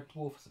seen Red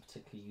Dwarf as a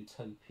particularly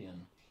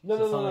utopian No,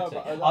 society.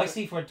 but I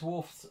see Red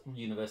Dwarf's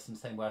universe in the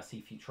same way I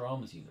see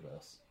Futurama's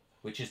universe,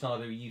 which is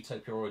neither a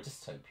utopia or a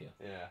dystopia.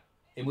 Yeah.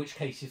 In which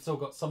case, you've still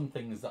got some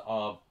things that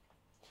are.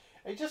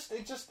 I just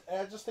think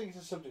it's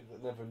a subject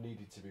that never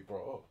needed to be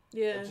brought up.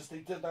 yeah.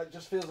 That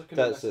just feels like an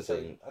That's the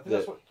unnecessary- thing, I think that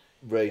that's what it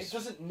Race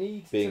doesn't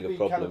need being to a be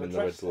problem kind of in the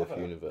Red addressed Dwarf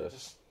ever. universe. It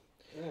just,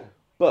 yeah.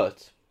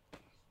 But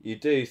you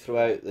do,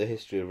 throughout the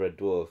history of Red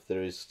Dwarf,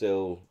 there is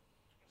still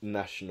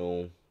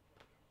national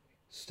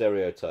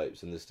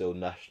stereotypes and there's still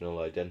national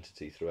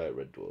identity throughout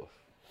Red Dwarf.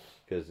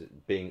 Because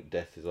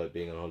death is like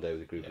being on holiday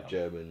with a group of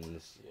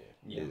Germans.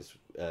 Yeah. His,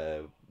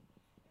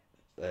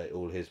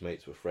 all his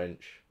mates were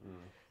French.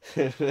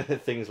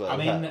 Things like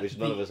that, which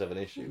none of us have an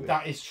issue with.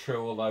 That is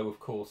true, although, of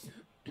course,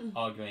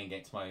 arguing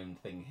against my own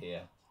thing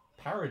here,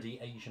 parody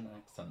Asian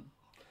accent.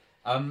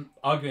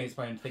 Arguing against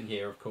my own thing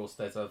here, of course,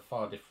 there's a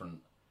far different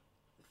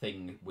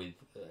thing with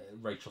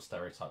racial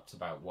stereotypes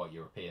about white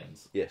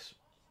Europeans. Yes.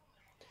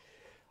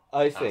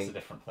 I That's a think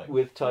different thing.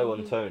 with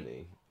Taiwan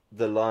Tony,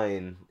 the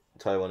line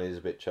Taiwan is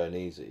a bit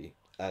Chinesey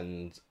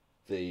and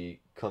the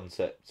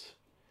concept.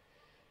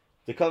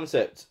 The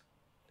concept,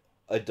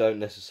 I don't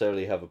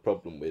necessarily have a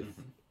problem with.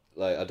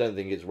 Like, I don't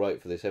think it's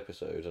right for this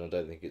episode, and I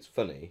don't think it's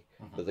funny.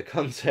 But the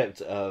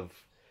concept of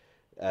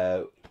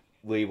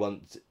we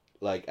want,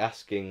 like,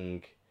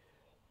 asking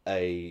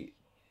a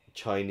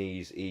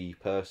Chinese-y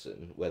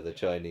person whether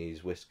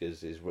Chinese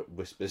whispers is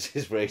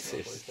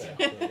racist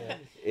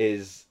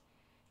is,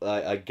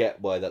 like, I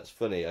get why that's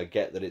funny. I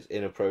get that it's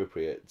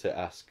inappropriate to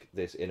ask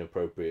this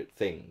inappropriate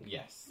thing.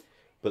 Yes.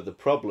 But the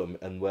problem,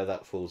 and where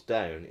that falls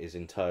down, is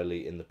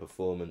entirely in the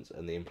performance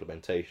and the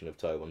implementation of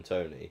Taiwan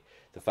Tony.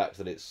 The fact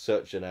that it's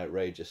such an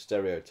outrageous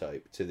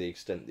stereotype to the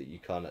extent that you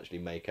can't actually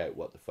make out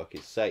what the fuck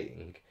it's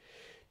saying,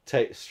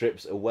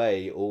 strips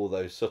away all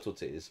those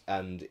subtleties,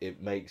 and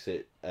it makes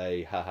it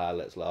a haha,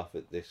 let's laugh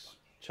at this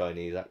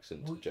Chinese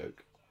accent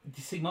joke.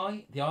 You see,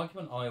 the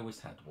argument I always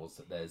had was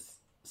that there's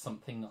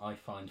something I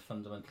find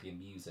fundamentally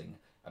amusing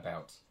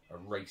about a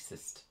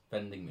racist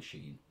vending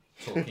machine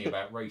talking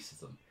about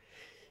racism.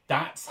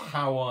 That's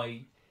how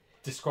I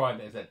describe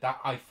it. That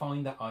I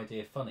find that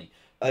idea funny.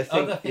 The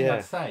other thing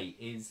I'd say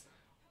is,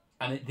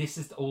 and this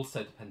is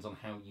also depends on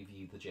how you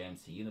view the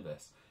JMC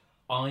universe.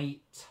 I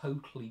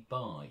totally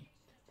buy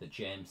that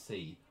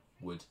JMC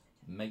would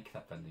make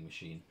that vending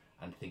machine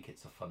and think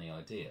it's a funny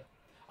idea.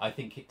 I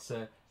think it's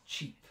a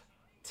cheap,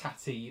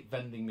 tatty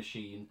vending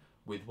machine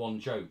with one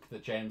joke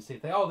that JMC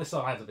think, this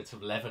will add a bit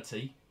of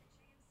levity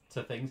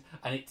to things,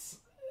 and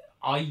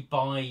I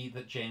buy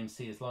that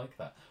JMC is like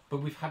that.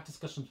 But we've had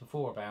discussions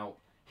before about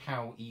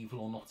how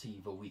evil or not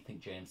evil we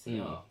think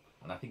JMC are.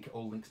 And I think it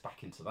all links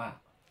back into that.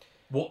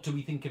 What do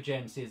we think of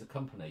JMC as a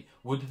company?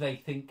 Would they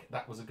think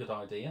that was a good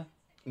idea?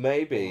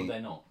 Maybe. Or would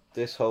they not?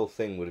 This whole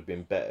thing would have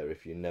been better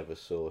if you never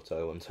saw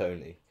Taiwan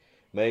Tony.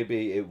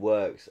 Maybe it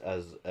works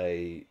as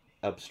a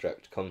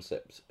abstract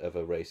concept of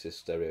a racist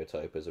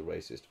stereotype as a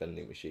racist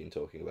vending machine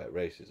talking about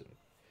racism.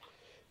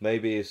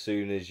 Maybe as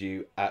soon as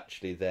you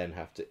actually then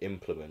have to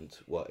implement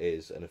what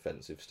is an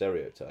offensive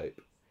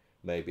stereotype,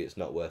 maybe it's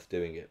not worth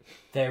doing it.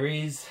 There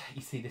is,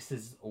 you see, this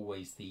is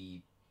always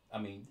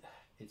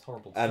it's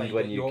horrible to and say,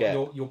 when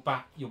but you're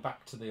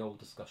back to the old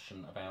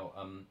discussion about,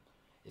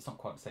 it's not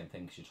quite the same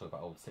thing because you talk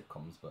about old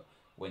sitcoms, but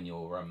when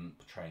you're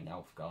portraying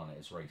Alf Garnett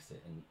as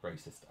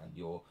racist and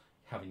you're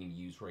having him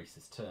use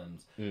racist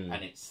terms,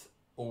 and it's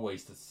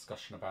always the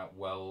discussion about,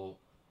 well,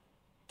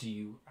 do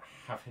you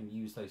have him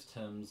use those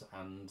terms,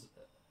 and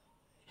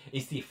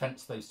is the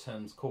offence those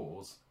terms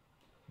cause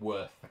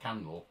worth the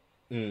candle?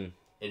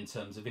 In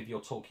terms of if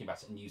you're talking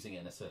about it and using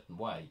it in a certain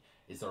way,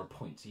 is there a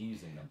point to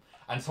using them?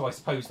 And so I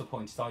suppose the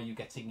point is, are you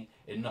getting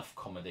enough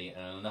comedy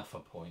and enough a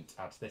point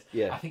out of this?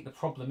 Yeah. I think the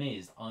problem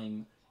is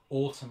I'm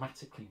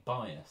automatically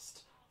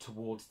biased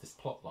towards this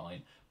plot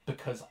line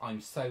because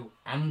I'm so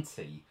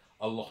anti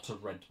a lot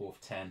of Red Dwarf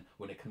 10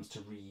 when it comes to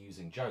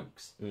reusing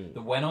jokes.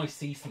 That when I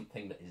see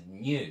something that is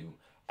new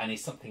and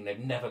is something they've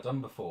never done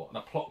before, and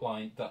a plot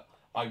line that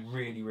I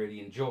really, really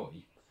enjoy,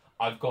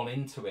 I've gone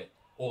into it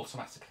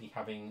automatically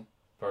having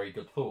very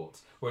good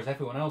thoughts, whereas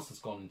everyone else has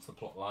gone into the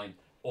plot line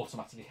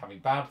automatically having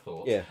bad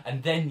thoughts,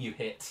 and then you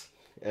hit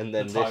and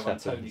then the this Taiwan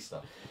Tony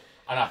stuff.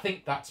 And I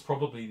think that's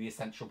probably the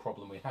essential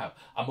problem we have.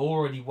 I'm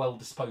already well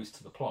disposed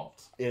to the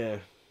plot,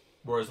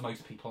 whereas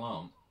most people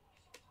aren't,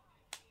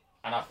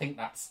 and I think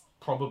that's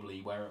probably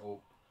where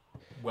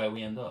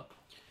we end up.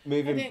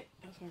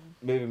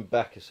 Moving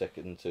back a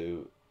second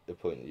to the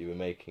point that you were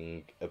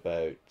making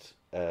about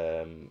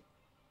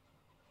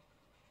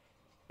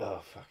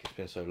it's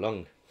been so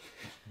long.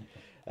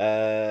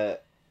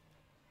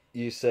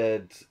 You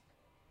said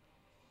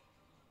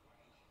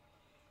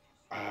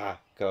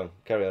go on,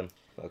 carry on,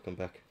 I'll come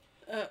back.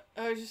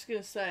 I was just going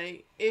to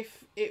say,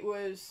 if it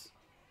was,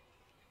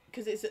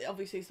 because it's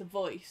a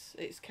voice,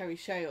 it's Kerry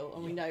Shale,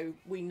 and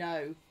we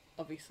know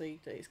obviously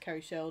that it's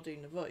Kerry Shale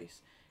doing the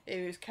voice. If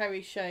it was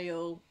Kerry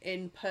Shale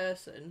in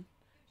person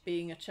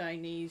being a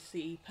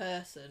Chinese-y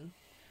person,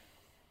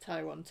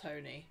 Taiwan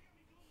Tony,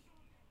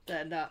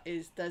 then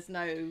there's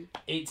no...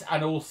 It's,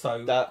 and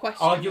also,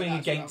 arguing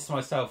against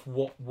myself,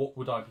 what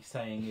would I be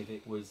saying if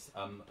it was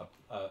a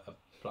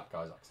black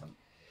guy's accent?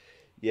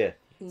 Yeah.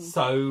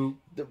 So,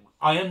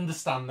 I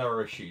understand there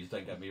are issues,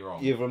 don't get me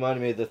wrong. You've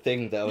reminded me of the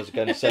thing that I was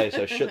going to say,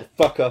 so shut the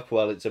fuck up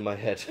while it's in my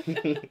head.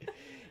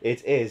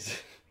 It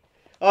is.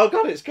 Oh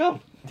God, it's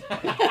gone.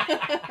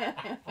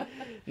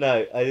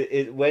 No,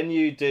 when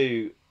you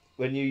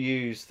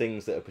use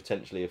things that are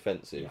potentially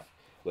offensive,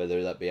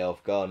 whether that be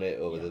Alf Garnett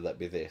or whether that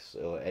be this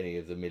or any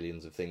of the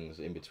millions of things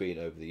in between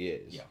over the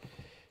years,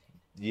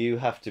 you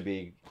have to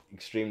be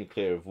extremely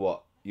clear of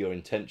what your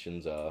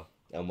intentions are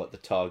and what the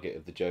target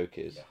of the joke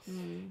is.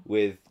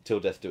 With Till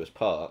Death Do Us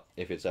Part,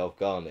 if it's Alf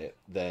Garnett,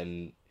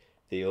 then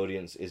the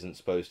audience isn't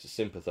supposed to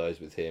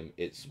sympathise with him.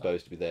 It's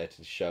supposed to be there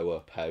to show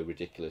up how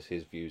ridiculous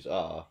his views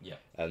are,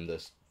 and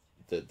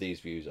that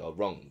these views are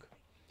wrong.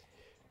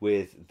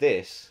 With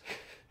this,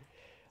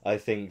 I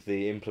think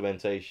the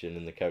implementation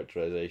and the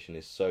characterisation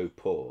is so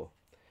poor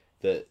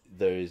that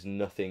there is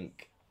nothing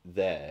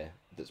there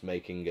that's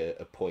making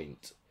a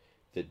point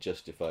that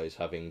justifies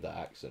having that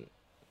accent.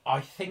 I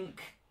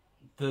think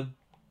the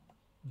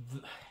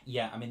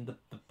Yeah, I mean,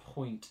 the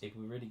point, if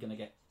we're really going to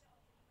get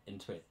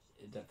into it,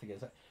 I don't think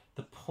it's...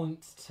 The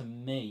point to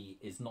me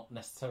is not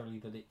necessarily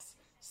that it's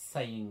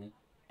saying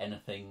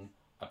anything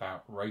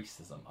about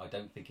racism. I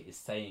don't think it is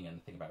saying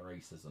anything about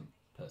racism,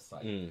 per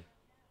se.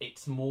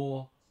 It's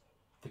more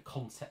the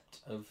concept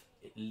of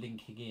it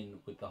linking in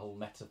with the whole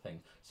meta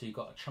thing. So you've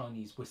got a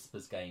Chinese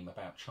Whispers game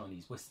about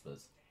Chinese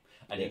Whispers,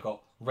 and you've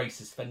got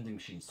racist vending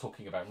machines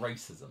talking about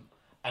racism,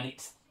 and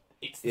it's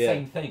the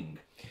same thing.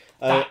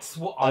 That's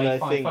what I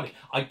find funny.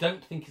 I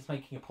don't think it's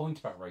making a point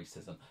about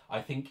racism.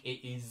 I think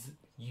it is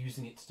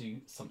using it to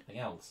do something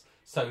else.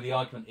 So the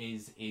argument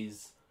is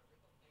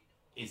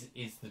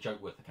the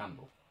joke worth the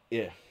candle?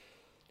 Yeah.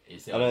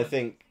 And I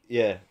think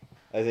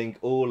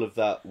all of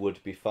that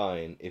would be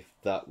fine if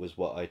that was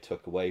what I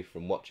took away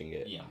from watching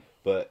it. Yeah.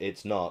 But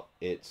it's not.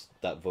 It's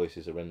that voice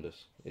is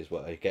horrendous. Is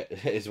what I get.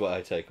 Is what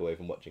I take away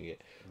from watching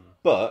it.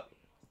 But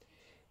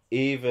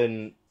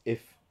even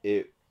if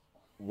it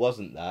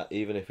wasn't that,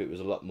 even if it was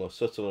a lot more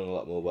subtle and a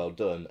lot more well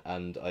done,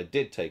 and I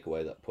did take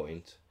away that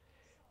point,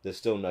 there's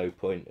still no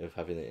point of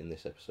having it in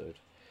this episode.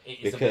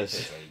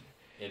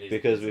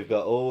 Because we've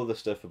got all the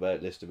stuff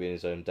about Lister being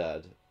his own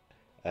dad,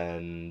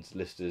 and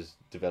Lister's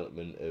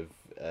development of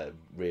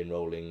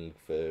re-enrolling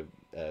for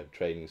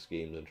training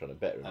schemes and trying to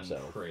better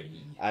himself.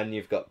 And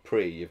you've got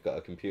you've got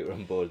a computer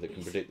on board that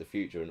can predict the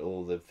future and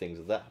all the things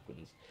that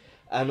happens.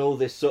 And all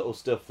this subtle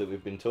stuff that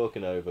we've been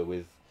talking over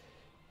with,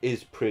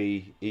 is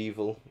Pre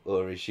evil,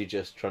 or is she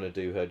just trying to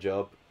do her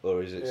job,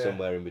 or is it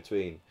somewhere in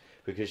between?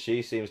 Because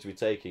she seems to be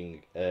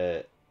taking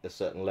a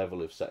certain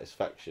level of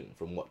satisfaction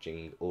from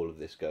watching all of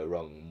this go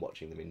wrong and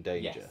watching them in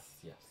danger.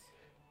 Yes.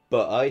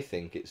 But I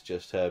think it's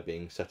just her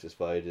being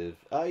satisfied of,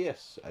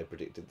 yes, I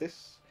predicted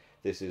this.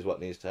 This is what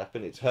needs to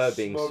happen. It's her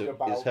being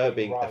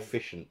right.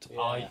 efficient.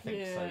 Yeah. I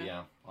think so.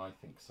 Yeah, I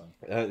think so.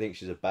 I don't think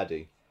she's a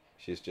baddie.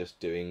 She's just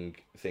doing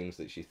things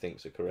that she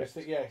thinks are correct.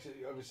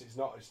 Obviously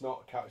it's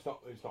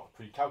not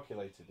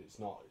pre-calculated. It's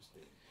not.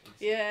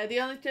 Yeah,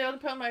 the only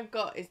problem I've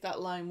got is that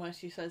line where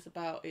she says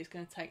about it's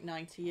going to take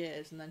 90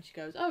 years, and then she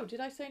goes, "Oh, did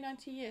I say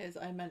 90 years?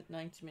 I meant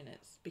 90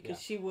 minutes," because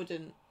she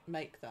wouldn't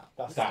make that.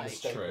 That's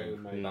true.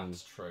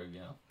 That's true.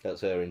 Yeah.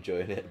 That's her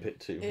enjoying it a bit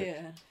too much.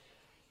 Yeah.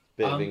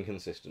 Bit of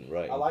inconsistent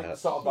writing. I like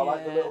I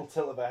like the little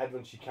tilt of her head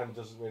when she kind of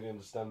doesn't really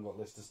understand what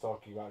Lister's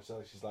talking about.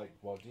 So she's like,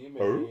 "What do you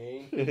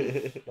mean?"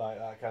 Like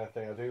that kind of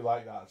thing. I do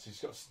like that.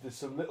 There's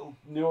some little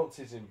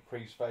nuances in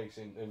Pre's face,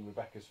 in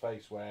Rebecca's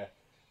face, where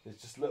there's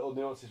just little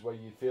nuances where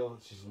you feel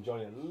that she's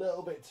enjoying it a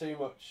little bit too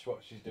much what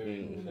she's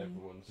doing with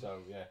everyone. So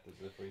yeah,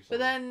 there's a free. But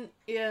then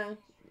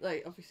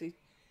like obviously.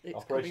 It's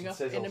Operation coming up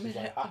Sizzle, in a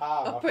minute. like,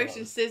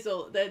 Operation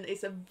Sizzle. Then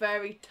it's a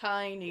very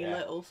tiny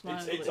little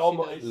smile. It's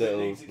almost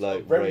little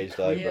like very raised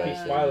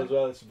eyebrows smile as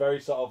well. It's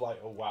very sort of like,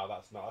 oh wow,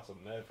 that's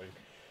unnerving.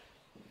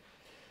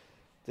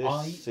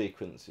 This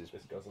sequence is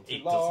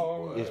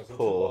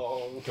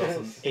poor.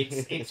 Doesn't.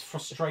 It's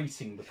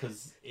frustrating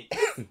because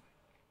it's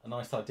a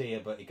nice idea,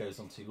 but it goes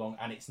on too long,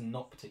 and it's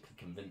not particularly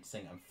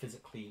convincing. And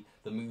physically,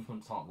 the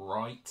movements aren't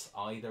right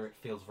either. It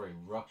feels very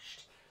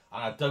rushed,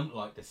 and I don't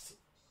like this.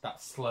 That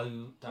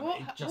slow.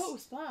 What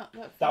was that?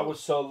 That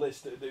was so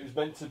listed. It was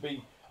meant to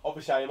be.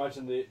 Obviously, I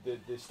imagine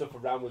the stuff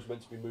around was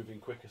meant to be moving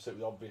quicker, so it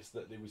was obvious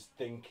that it was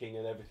thinking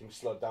and everything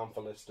slowed down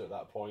for Lister at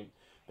that point.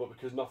 But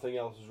because nothing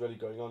else was really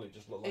going on, it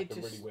just looked like a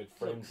really weird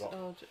frame drop.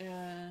 Odd,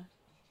 yeah.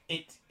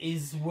 It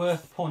is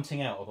worth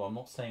pointing out, although I'm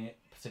not saying it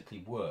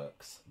particularly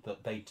works,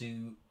 that they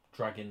do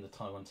drag in the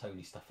Taiwan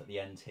Tony stuff at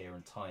the end here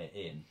and tie it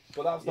in.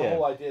 But that's the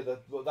whole idea.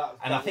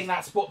 I think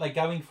that's what they're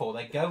going for.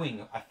 They're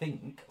going, I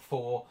think,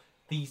 for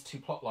these two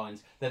plot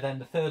lines. They're then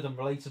the third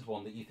unrelated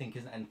one that you think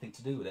isn't anything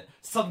to do with it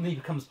suddenly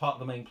becomes part of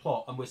the main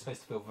plot, and we're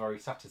supposed to feel very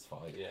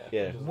satisfied.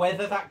 Yeah.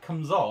 Whether that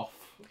comes off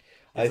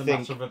is a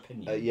matter of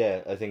opinion.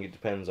 I think it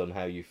depends on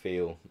how you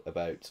feel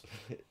about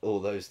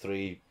all those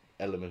three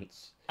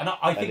elements. And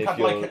I think I'd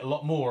like it a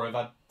lot more if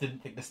I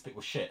didn't think this bit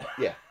was shit.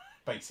 Yeah.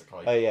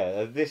 Basically.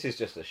 This is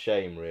just a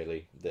shame,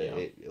 really, that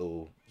it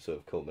all sort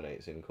of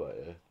culminates in quite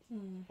a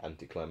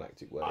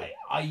anticlimactic way.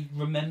 I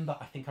remember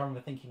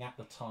thinking at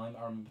the time,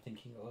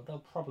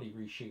 they'll probably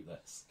reshoot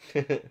this.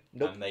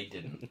 Nope. And they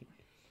didn't.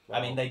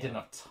 I mean, they didn't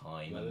have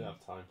time. They didn't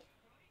have time.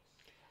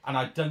 And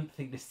I don't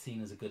think this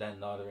scene is a good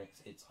end either.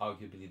 It's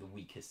arguably the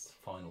weakest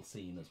final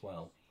scene as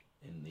well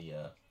in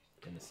the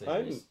series.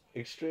 I'm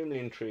extremely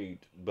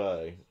intrigued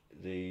by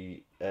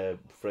the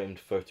framed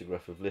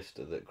photograph of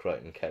Lister that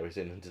Crichton carries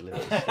in and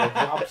delivers.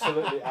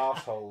 Absolutely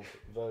arsehole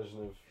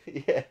version of...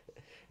 Yeah.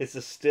 It's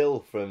a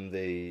still from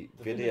the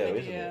video,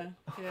 isn't it?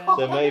 Yeah.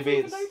 So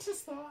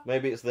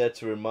maybe it's there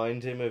to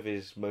remind him of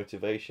his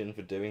motivation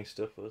for doing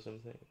stuff or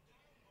something.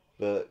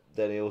 But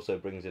then he also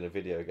brings in a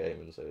video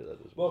game, and so that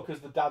as well. Well, because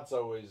the dad's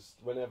always,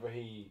 whenever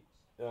he,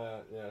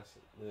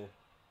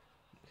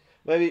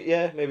 Maybe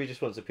he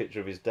just wants a picture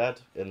of his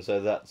dad, and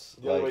so that's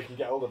the only way you can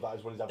get hold of that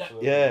is when he's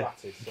absolutely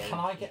ratted. So. Can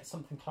I get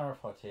something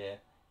clarified here?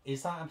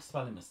 Is that a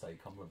spelling mistake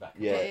on Rebecca?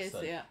 Yeah, it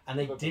is. Yeah. And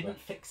they didn't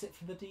fix it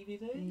for the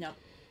DVD? No.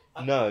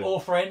 No. Or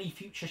for any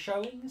future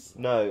showings?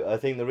 No, I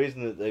think the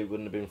reason that they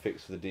wouldn't have been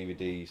fixed for the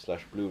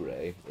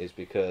DVD/Blu-ray is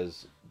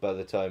because by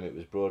the time it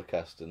was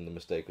broadcast and the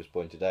mistake was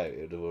pointed out, it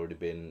would have already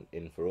been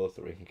in for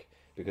authoring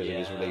because it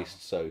was Yeah.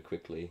 released so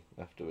quickly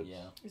afterwards.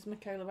 Yeah. Is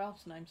Michaela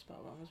Ralph's name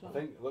spelled wrong as I well?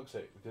 think it looks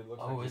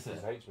Oh, like is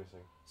there's it? H missing.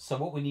 So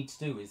what we need to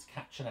do is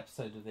catch an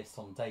episode of this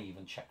on Dave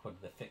and check whether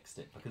they fixed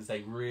it, because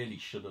they really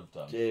should have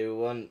done. Do you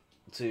want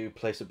to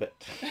place a bet?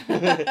 How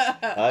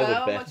I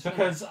would bet much-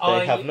 Because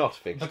they have not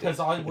fixed because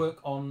it. I work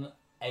on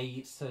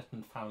a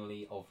certain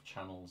family of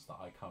channels that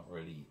I can't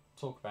really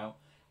talk about,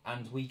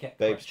 and we get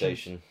Babe corrections.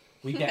 Station.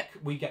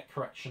 We get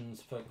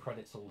corrections for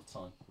credits all the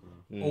time.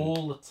 Mm.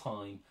 All the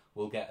time,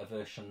 we'll get a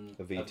version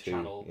A of V2,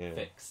 channel yeah.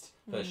 fixed,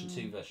 version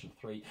 2, version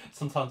 3.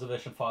 Sometimes a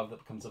version 5 that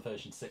becomes a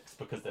version 6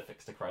 because they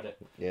fixed a credit.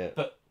 Yeah.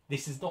 But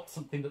this is not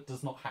something that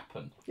does not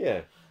happen.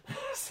 Yeah.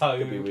 So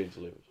Could be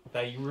redelivered.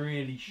 they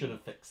really should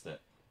have fixed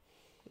it.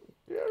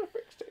 Yeah, I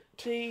fixed it.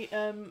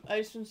 I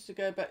just wanted to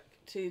go back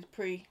to the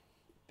pre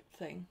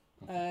thing,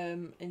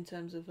 in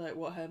terms of like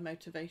what her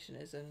motivation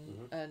is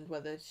and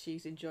whether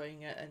she's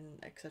enjoying it and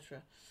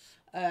etc.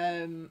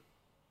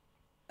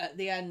 At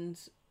the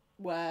end,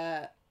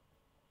 where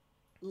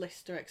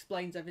Lister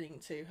explains everything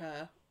to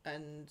her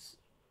and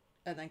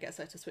then gets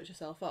her to switch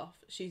herself off,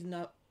 she's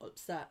not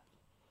upset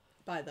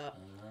by that.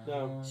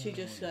 No. She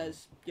just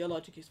says your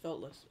logic is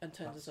faultless and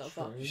turns That's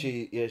herself true.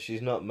 off.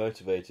 She's not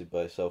motivated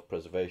by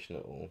self-preservation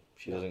at all.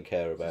 She doesn't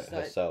care about She's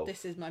like, herself.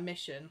 this is my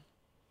mission.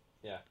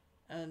 Yeah.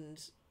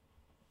 And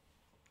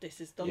this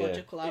is the Yeah.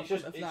 logical outcome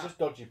of It's that. just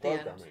dodgy The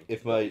end. programming.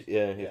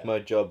 If my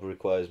job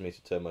requires me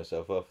to turn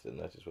myself off, then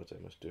that is what I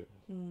must do.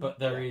 But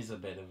there is a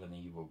bit of an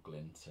evil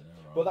glint in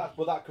her. But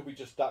that could be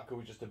just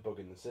a bug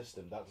in the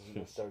system. That doesn't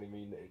necessarily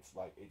mean that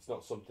it's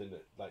not something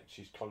that like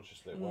she's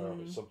consciously aware of.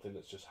 It's something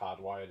that's just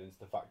hardwired into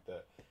the fact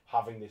that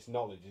having this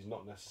knowledge is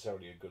not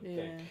necessarily a good thing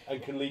Yeah.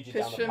 and can lead you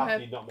Because down a from path her,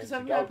 you're not meant because to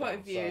from go her point down,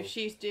 of view, if so-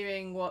 she's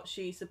doing what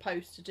she's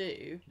supposed to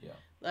do, Yeah.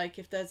 like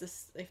if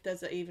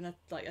there's even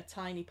a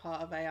tiny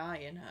part of AI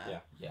in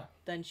her, Yeah.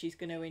 then she's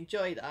going to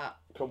enjoy that.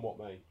 come what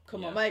may.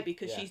 Come Yeah. on, mate,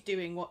 because Yeah. she's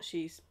doing what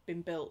she's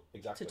been built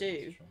Exactly. to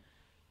do.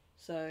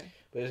 So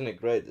But isn't it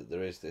great that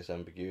there is this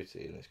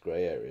ambiguity in this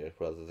grey area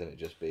rather than it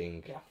just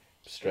being Yeah.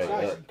 straight It's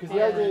nice, up? because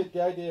Yeah.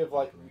 the idea of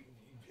like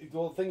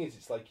the thing is,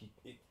 it's like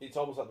it's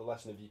almost like the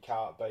lesson of you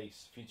can't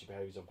base future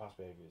behaviours on past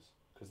behaviours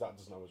because that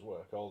doesn't always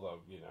work. Although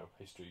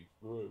history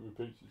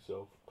repeats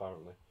itself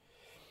apparently,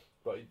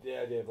 but the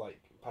idea of like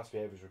past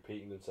behaviours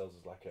repeating themselves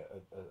as like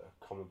a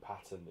common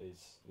pattern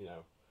is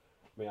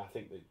I mean, I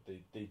think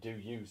that they do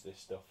use this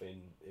stuff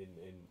in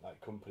like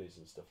companies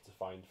and stuff to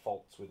find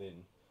faults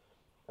within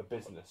a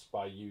business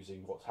by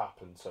using what's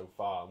happened so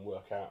far and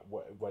work out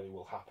when it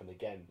will happen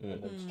again,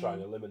 and then to try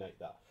and eliminate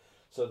that.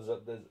 So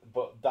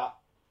but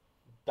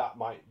that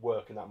might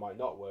work and that might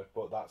not work.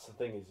 But that's the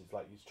thing is, it's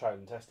like it's tried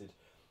and tested.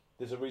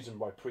 There's a reason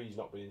why Pre's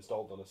not been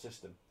installed on a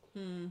system.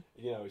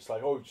 It's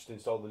like, oh, we just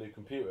installed the new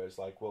computer. It's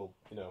like, well,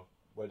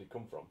 where did it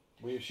come from?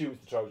 We assume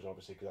it's the Trojan,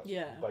 obviously, because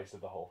that's the base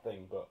of the whole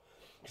thing. But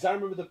because I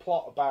remember the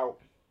plot about,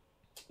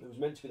 it was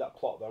meant to be that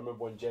plot that I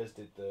remember when Jez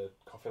did the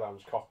Coffee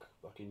Lounge Cock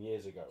fucking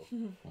years ago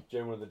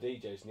during one of the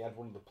DJs, and he had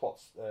one of the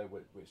plots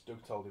which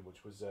Doug told him,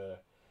 which was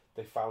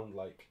they found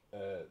like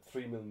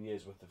 3 million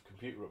years worth of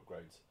computer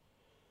upgrades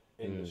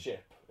in the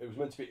ship. It was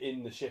meant to be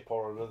in the ship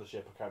or on another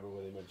ship. I can't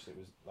remember where they mentioned it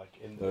was like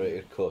in the. Or it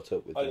had caught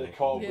up with Oh, them. they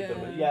caught with Yeah.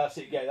 them. Yeah, that's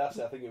it. Yeah, that's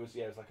it. I think it was.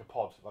 Yeah, it was like a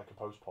pod, like a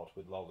post pod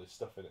with all this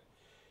stuff in it,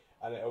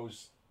 and it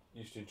always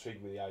used to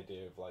intrigue me the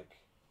idea of like.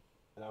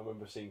 And I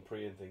remember seeing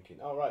Pre and thinking,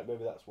 "Oh right,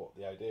 maybe that's what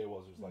the idea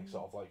was. It was like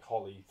sort of like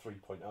Holly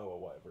 3.0 or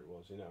whatever it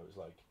was. It was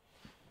like."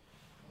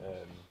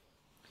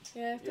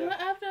 yeah,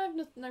 I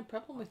have no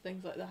problem with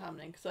things like that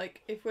happening. Because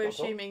like if we're Not at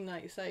all. assuming,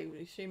 like you say,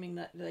 we're assuming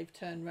that they've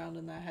turned around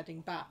and they're heading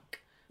back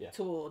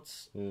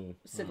towards Mm.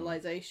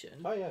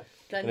 civilization, Oh yeah.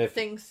 then And if-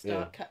 things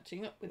start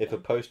catching up with If a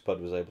them.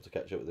 post-pod was able to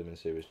catch up with them in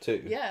Series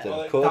 2, Yeah. then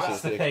Well, of course that's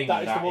it's the thing.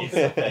 That is the That one is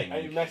thing. the thing.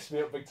 It messed me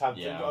up big time.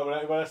 Yeah.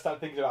 When I started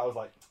thinking about it, I was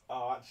like,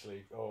 oh,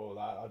 actually, that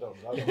I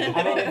don't know. I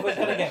mean, if we're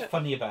going to get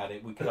funny about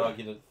it, we could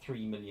argue that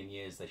 3 million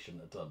years they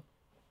shouldn't have done.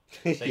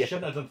 They Yeah.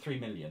 shouldn't have done 3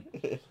 million.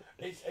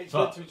 It's But-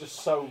 meant to be just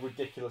so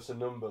ridiculous a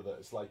number that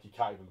it's like you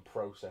can't even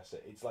process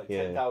it. It's like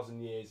Yeah.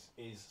 10,000 years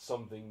is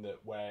something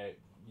that where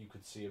you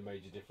could see a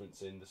major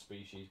difference in the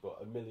species,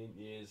 but 1,000,000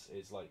 years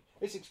is like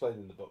it's explained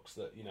in the books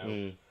that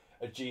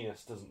a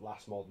genus doesn't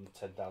last more than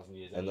 10,000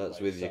 years. And that's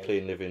anyway, with your so-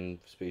 clean living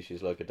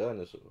species like a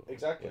dinosaur.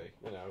 Exactly,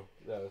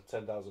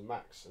 10,000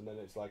 max, and then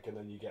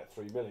you get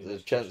 3 million. The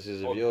It's chances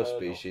just of your unheard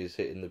of. species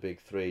hitting the big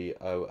 3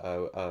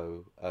 0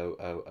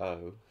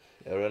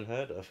 are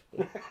unheard of.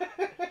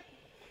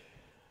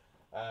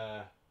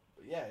 But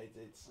yeah,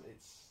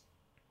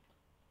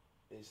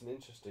 it's an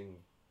interesting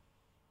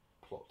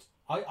plot.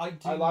 I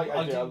do.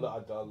 I do.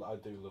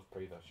 do love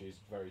Pre though. She's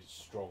a very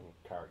strong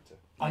character.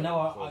 I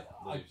know, for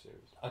the I- new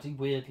series. I do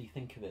weirdly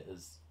think of it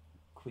as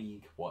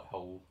Queeg,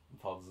 Whitehole,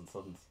 Fathers and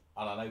Sons,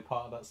 and I know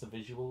part of that's the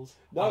visuals.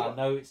 No, and I but-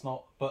 know it's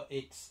not, but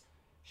it's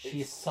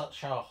She is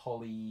such a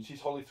Holly.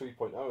 She's Holly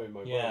 3.0 in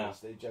my Yeah. mind.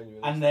 It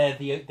genuinely And they're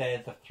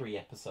the 3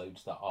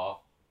 episodes that are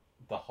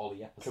the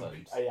Holly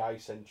episodes. AI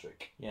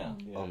centric. Yeah.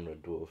 On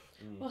Red Dwarf.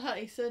 Well,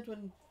 Hattie said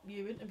when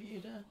you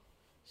interviewed her,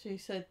 she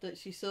said that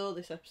she saw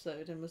this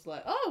episode and was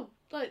like, "Oh,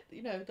 like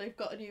they've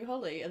got a new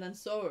Holly," and then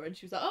saw her and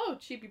she was like, "Oh,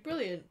 she'd be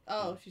brilliant."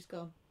 Oh, she's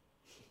gone.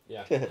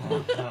 Yeah.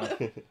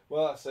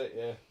 Well, that's it.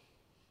 Yeah.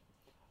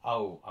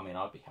 Oh, I mean,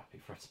 I'd be happy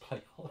for her to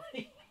play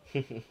Holly.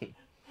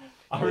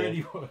 I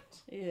really would.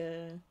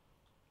 Yeah.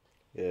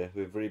 Yeah,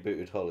 we've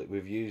rebooted Holly.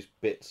 We've used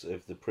bits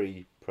of the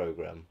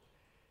pre-program,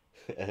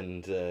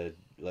 and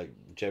like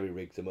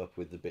jerry-rigged them up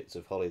with the bits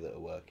of Holly that are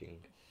working,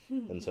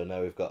 and so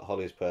now we've got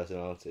Holly's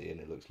personality, and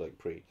it looks like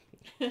pre.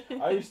 I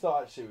always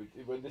thought actually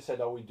when they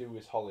said, "Oh, we do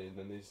this Holly," and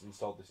then they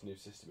installed this new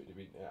system, it'd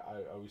been.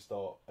 I always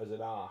thought as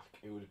an arc,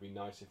 it would have been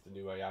nice if the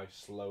new AI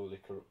slowly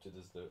corrupted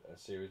as the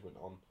series went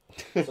on.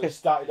 So it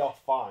started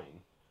off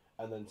fine,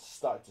 and then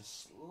started to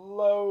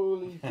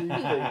slowly do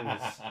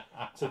things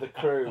to the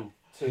crew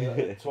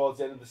towards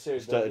the end of the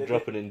series. Started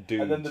dropping in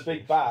dudes. And then the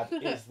big bad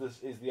is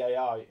the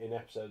AI in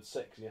episode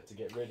 6, and you have to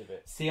get rid of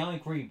it. See, I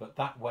agree, but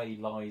that way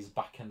lies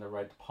Back in the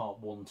Red part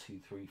 1, 2,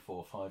 3,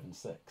 4, 5 and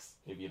 6,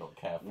 if you're not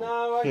careful.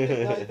 No, I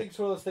think it's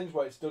one of those things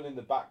where it's done in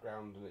the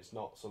background and it's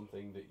not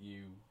something that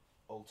you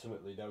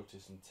ultimately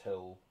notice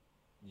until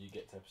you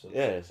get to episode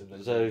 6. And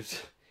then so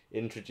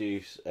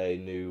introduce a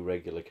new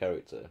regular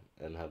character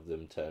and have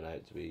them turn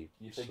out to be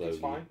you think slowly it's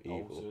fine,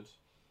 evil. altered.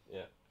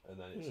 Yeah. And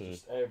then it's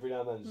just every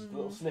now and then just a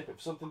little snippet,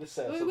 something to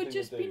say. Well, it something would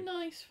just to be do.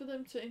 nice for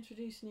them to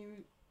introduce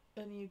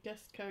a new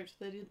guest character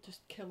they didn't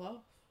just kill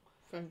off,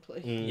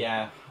 frankly.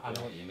 Yeah, I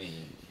know what you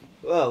mean.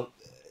 Well,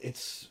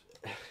 it's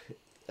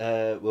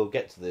we'll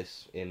get to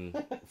this in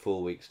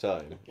 4 weeks'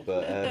 time,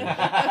 but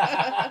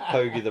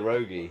Hoagie the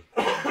Rogie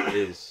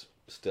is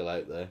still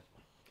out there.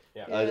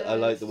 Yeah. I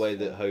like the way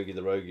that Hoagie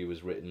the Rogie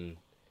was written,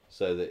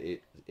 so that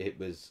it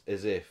was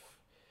as if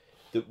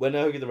when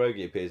Hoagie the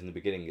Rogie appears in the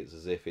beginning, it's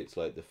as if it's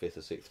like the 5th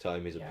or 6th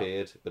time he's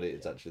appeared, but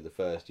it's actually the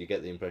first. You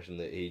get the impression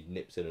that he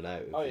nips in and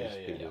out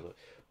of people.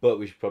 But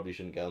we probably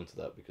shouldn't get onto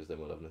that because then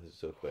we'll have nothing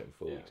to talk about in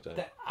 4 weeks'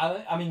 time.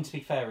 I mean, to be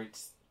fair,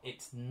 it's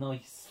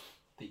nice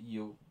that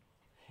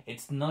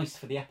it's nice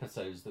for the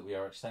episodes that we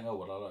are actually saying, "Oh,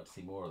 well, I'd like to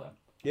see more of them."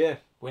 Yeah.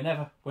 We're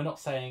not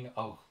saying,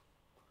 "Oh,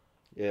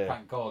 yeah,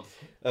 thank God."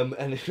 And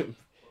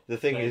the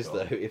thing Thank is,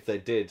 God. though, if they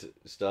did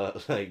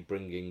start like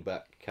bringing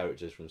back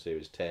characters from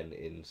series 10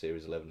 in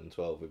series 11 and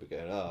 12, we'd be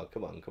going, "Oh,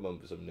 come on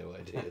with some new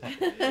ideas."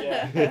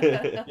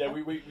 Yeah,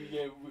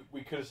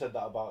 we could have said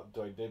that about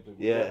Dwayne Dibley.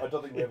 Yeah. I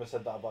don't think we ever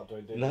said that about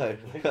Dwayne Dibley. No,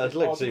 I'd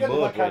like to see together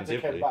more that Dwayne character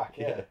came Dibley. back,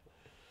 yeah.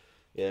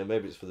 Yeah,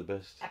 maybe it's for the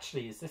best.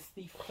 Actually, is this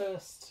the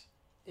first?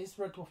 Is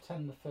Red Dwarf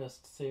 10 the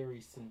first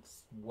series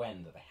since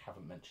when that they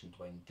haven't mentioned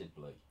Dwayne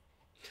Dibley?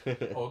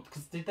 Or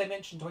because did they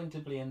mention Dwayne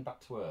Dibley in Back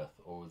to Earth,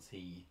 or was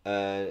he?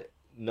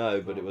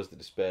 No, but it was the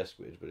Despair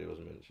Squid, but it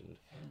wasn't mentioned.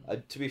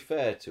 To be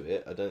fair to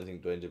it, I don't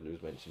think Dwayne Dibley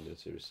was mentioned in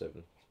series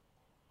 7.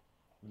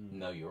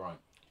 No, you're right.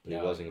 But he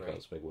was in Can't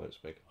Smeg, Won't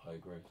Smeg. I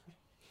agree.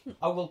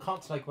 Oh well,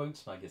 Can't Smeg, Won't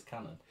Smeg is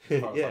canon,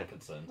 as far as I'm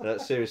concerned.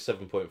 That's series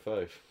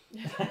 7.5.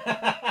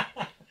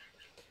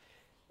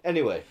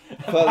 Anyway,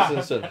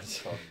 Fathers and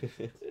Sons.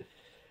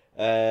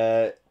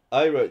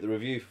 I wrote the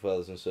review for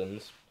Fathers and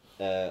Sons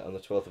on the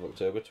 12th of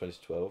October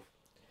 2012,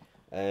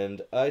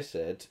 and I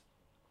said,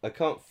 "I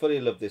can't fully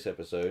love this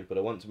episode, but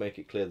I want to make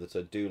it clear that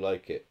I do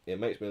like it. It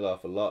makes me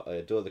laugh a lot, I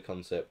adore the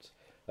concept,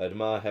 I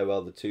admire how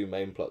well the two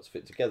main plots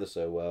fit together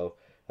so well,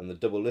 and the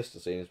double Lister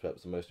scene is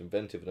perhaps the most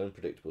inventive and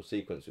unpredictable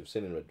sequence we've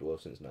seen in Red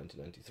Dwarf since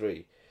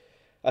 1993.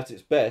 At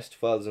its best,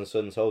 Fathers and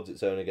Sons holds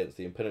its own against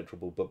the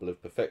impenetrable bubble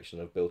of perfection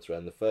I've built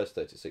around the first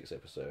 36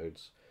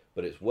 episodes,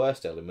 but its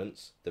worst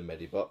elements, the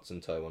Medibots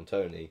and Taiwan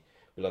Tony,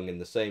 belong in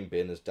the same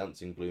bin as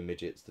Dancing Blue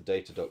Midgets, the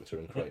Data Doctor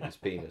and Crichton's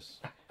Penis.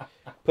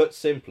 Put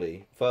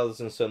simply,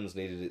 Fathers and Sons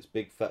needed its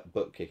big fat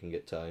butt kicking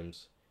at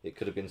times. It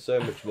could have been so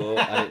much more,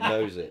 and it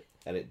knows it,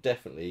 and it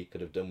definitely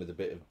could have done with a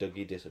bit of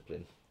Dougie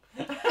discipline."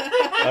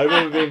 I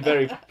remember being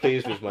very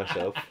pleased with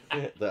myself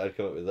that I'd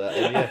come up with that,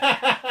 and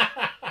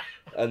yeah.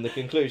 And the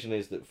conclusion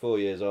is that 4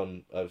 years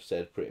on, I've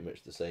said pretty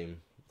much the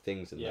same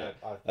things in that.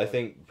 I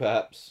think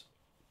perhaps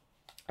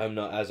I'm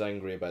not as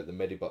angry about the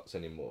Medibots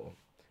anymore,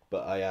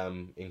 but I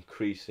am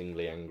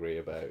increasingly angry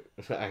about...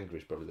 angry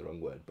is probably the wrong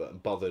word, but I'm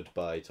bothered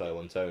by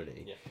Taiwan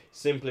Tony,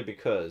 simply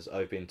because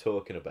I've been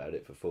talking about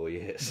it for 4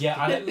 years.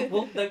 Yeah,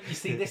 well, no, you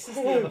see, this is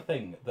the other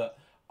thing, that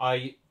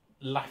I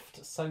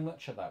laughed so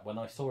much at that when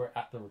I saw it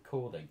at the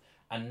recording,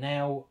 and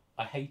now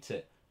I hate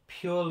it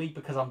purely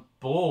because I'm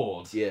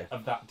bored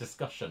of that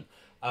discussion.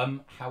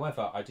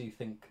 However, I do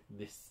think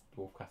this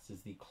Dwarfcast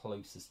is the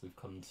closest we've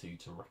come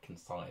to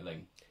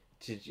reconciling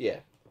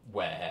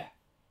where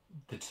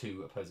the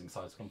two opposing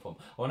sides come from.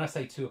 When I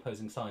say two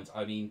opposing sides,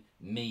 I mean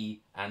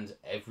me and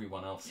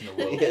everyone else in the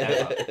world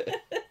ever.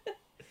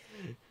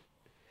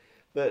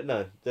 But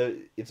no,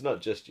 it's not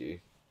just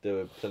you. There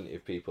were plenty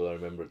of people I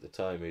remember at the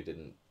time who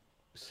didn't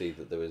see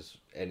that there was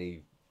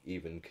any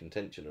even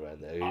contention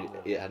around there.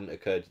 It hadn't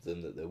occurred to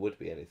them that there would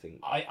be anything.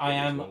 I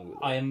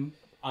am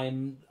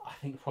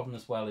think the problem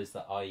as well is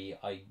that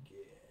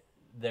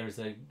there is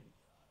a.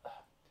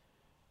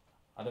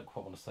 I don't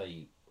quite want to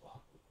say.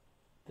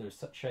 There's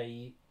such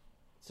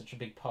a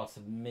big part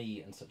of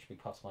me and such a big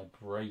part of my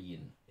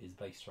brain is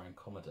based around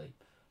comedy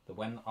that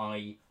when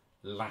I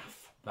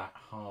laugh that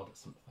hard at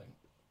something,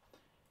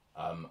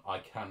 I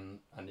can,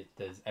 and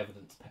there's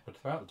evidence peppered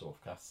throughout the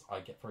Dwarfcast, I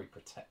get very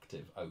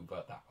protective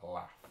over that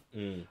laugh.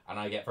 And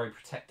I get very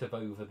protective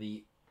over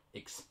the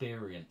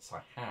experience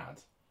I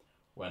had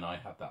when I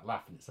had that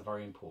laugh, and it's a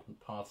very important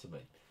part of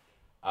me.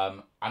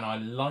 And I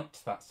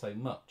liked that so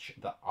much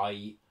that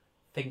I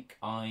think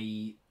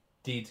I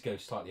did go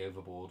slightly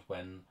overboard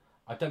when,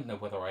 I don't know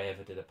whether I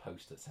ever did a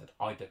post that said,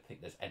 I don't think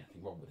there's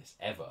anything wrong with this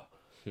ever.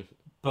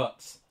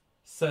 But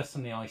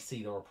certainly I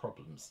see there are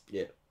problems.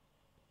 Yeah.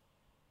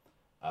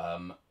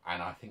 And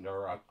I think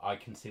I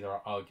can see there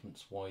are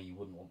arguments why you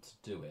wouldn't want to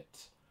do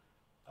it.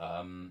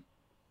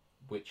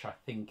 Which I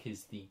think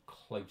is the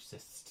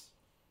closest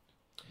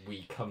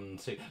we come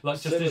to.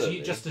 Like,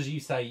 just as you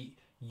say,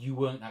 you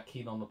weren't that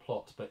keen on the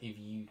plot, but if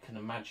you can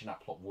imagine that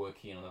plot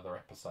working in another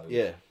episode.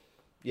 Yeah.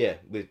 Yeah,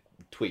 with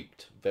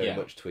very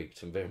much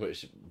tweaked, and very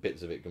much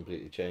bits of it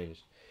completely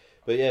changed.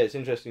 But yeah, it's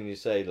interesting you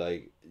say,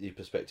 like, your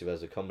perspective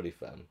as a comedy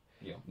fan.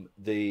 Yeah.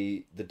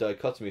 The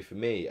dichotomy for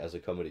me as a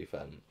comedy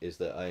fan is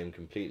that I am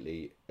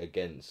completely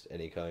against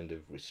any kind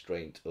of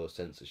restraint or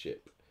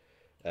censorship.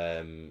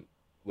 When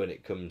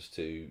it comes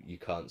to, you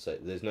can't say,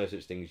 there's no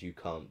such thing as you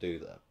can't do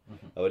that.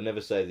 Mm-hmm. I would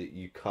never say that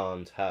you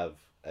can't have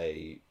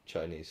a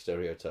Chinese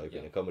stereotype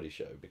in a comedy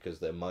show, because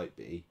there might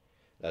be.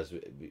 As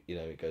you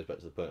know, it goes back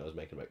to the point I was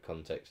making about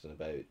context and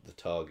about the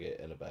target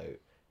and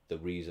about the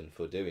reason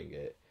for doing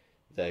it.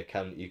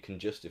 You can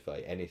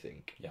justify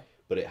anything,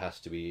 but it has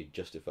to be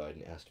justified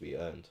and it has to be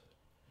earned.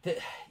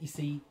 You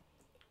see,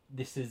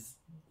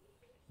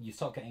 you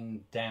start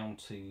getting down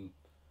to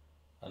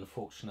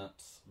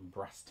unfortunate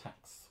brass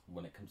tacks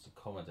when it comes to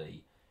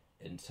comedy,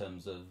 in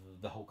terms of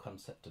the whole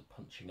concept of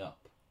punching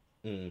up,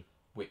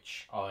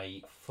 which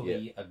I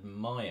fully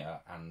admire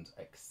and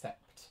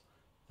accept.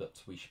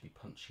 That we should be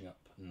punching up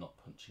and not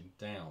punching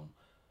down.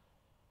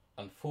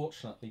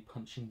 Unfortunately,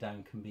 punching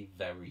down can be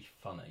very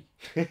funny.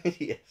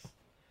 Yes.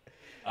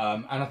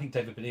 And I think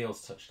David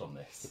Baddiel's touched on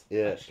this,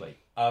 actually.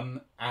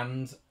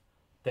 And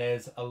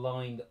there's a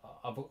line that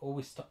I've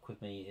always stuck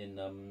with me in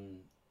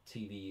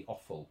TV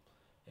Offal,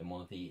 in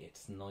one of the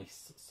It's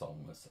Nice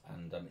songs,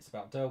 and it's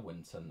about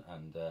Derwinton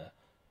and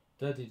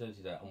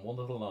and one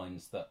of the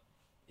lines that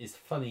is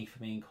funny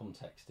for me in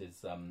context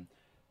is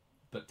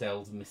but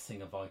Dell's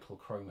missing a vital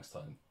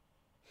chromosome.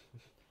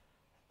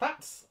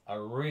 That's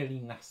a really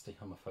nasty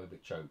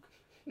homophobic joke.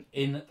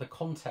 In the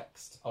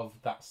context of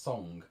that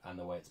song and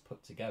the way it's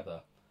put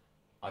together,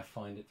 I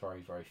find it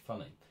very, very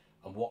funny.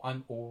 And what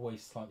I'm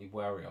always slightly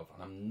wary of,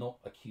 and I'm not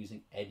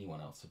accusing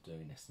anyone else of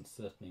doing this, and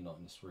certainly not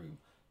in this room,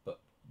 but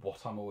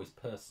what I'm always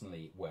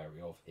personally wary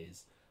of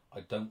is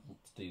I don't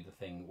want to do the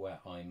thing where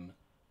I'm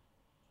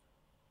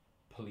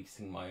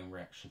policing my own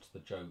reaction to the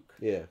joke.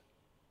 Yeah.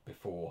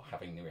 Before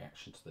having the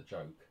reaction to the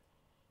joke.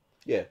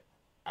 Yeah.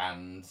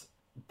 And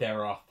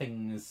there are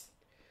things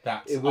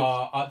that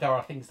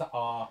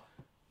are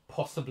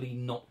possibly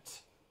not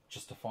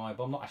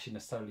justifiable. I'm not actually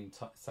necessarily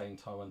saying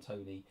Taiwan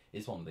Tony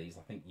is one of these.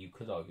 I think you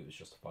could argue it's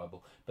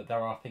justifiable, but there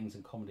are things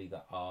in comedy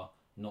that are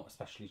not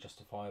especially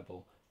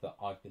justifiable that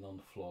I've been on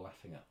the floor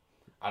laughing at,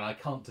 and I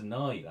can't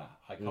deny that.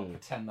 I can't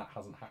pretend that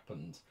hasn't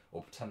happened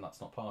or pretend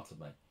that's not part of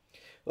me.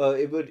 Well,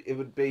 it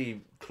would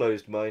be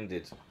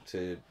closed-minded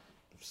to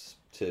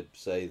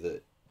say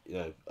that, you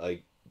know,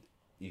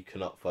 you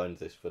cannot find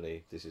this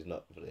funny. This is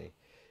not funny.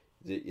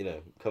 You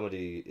know,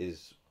 comedy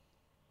is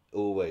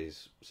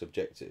always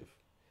subjective.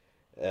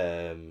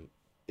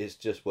 It's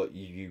just what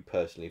you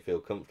personally feel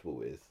comfortable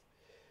with.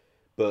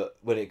 But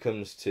when it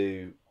comes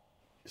to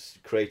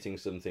creating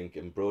something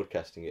and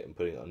broadcasting it and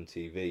putting it on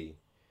TV,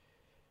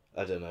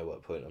 I don't know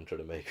what point I'm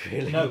trying to make,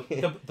 really. No,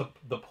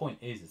 the point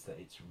is that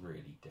it's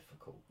really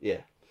difficult.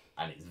 Yeah.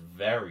 And it's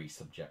very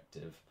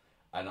subjective.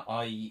 And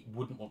I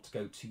wouldn't want to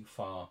go too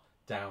far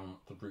down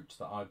the route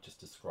that I've just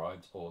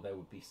described, or there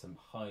would be some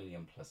highly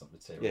unpleasant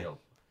material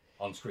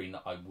on screen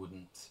that I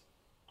wouldn't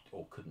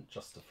or couldn't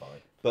justify.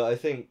 But I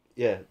think,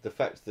 the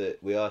fact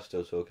that we are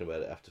still talking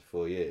about it after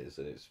 4 years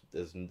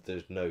and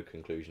there's no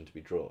conclusion to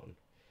be drawn,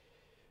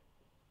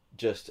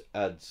 just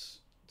adds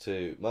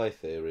to my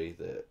theory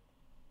that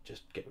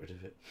just get rid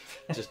of it.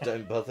 Just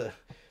don't bother,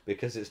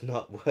 because it's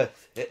not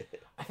worth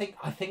it. I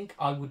think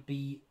I would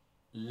be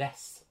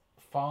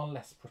far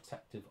less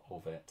protective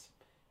of it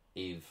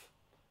if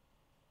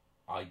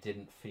I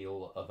didn't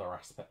feel other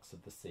aspects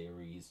of the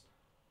series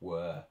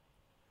were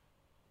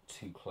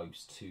too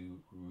close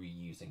to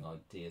reusing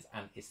ideas,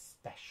 and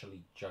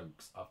especially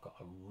jokes. I've got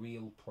a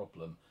real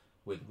problem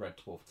with Red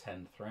Dwarf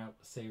 10 throughout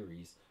the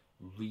series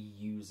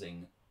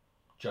reusing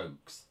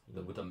jokes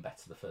that were done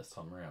better the first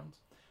time around.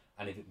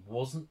 And if it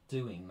wasn't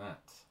doing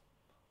that,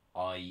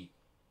 I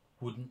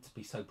wouldn't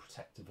be so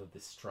protective of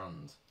this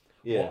strand.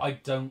 Yeah. What I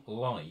don't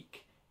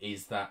like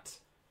is that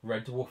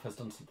Red Dwarf has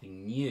done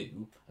something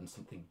new and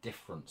something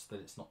different that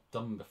it's not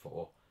done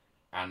before.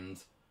 And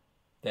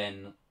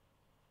then,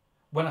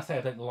 when I say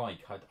I don't like,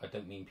 I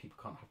don't mean people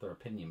can't have their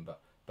opinion, but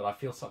I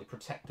feel slightly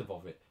protective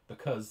of it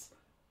because,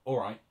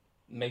 alright,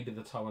 maybe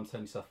the Taiwan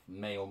Tony stuff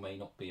may or may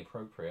not be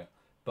appropriate,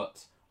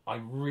 but I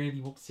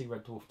really want to see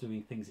Red Dwarf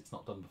doing things it's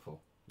not done before.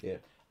 Yeah.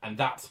 And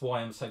that's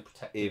why I'm so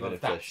protective Even of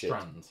if they're that shit.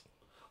 strand.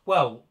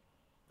 Well,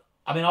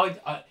 I mean,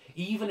 I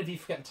even if you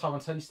forget the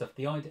Taiwan Tony stuff,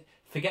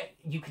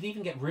 you could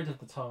even get rid of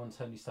the Taiwan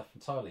Tony stuff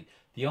entirely.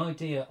 The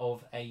idea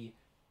of a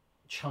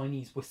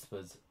Chinese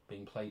Whispers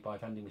being played by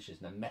vending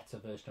machines and a meta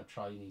version of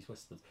Chinese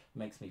Whispers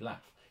makes me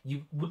laugh.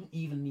 You wouldn't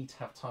even need to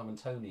have Taiwan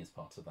Tony as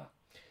part of that.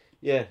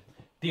 Yeah.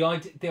 The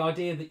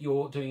idea that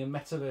you're doing a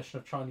meta version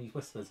of Chinese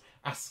Whispers,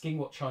 asking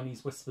what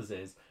Chinese Whispers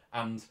is,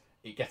 and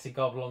it getting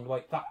garbled along the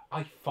way, that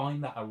I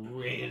find that a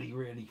really,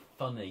 really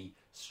funny,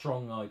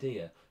 strong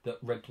idea that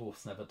Red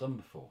Dwarf's never done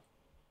before.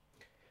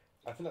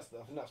 I think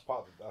that's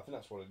part of it. I think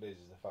that's what it is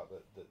the fact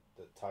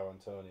that Taiwan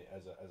Tony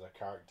as a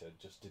character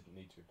just didn't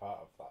need to be part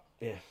of that.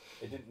 Yeah.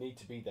 It didn't need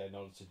to be there in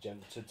order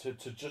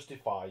to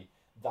justify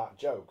that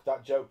joke.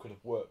 That joke could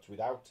have worked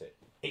without it.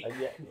 And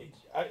yet,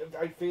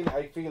 I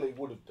feel it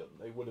would have done.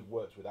 It would have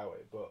worked without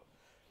it, but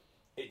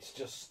it's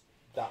just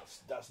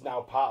that's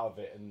now part of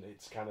it, and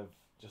it's kind of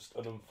just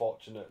an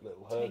unfortunate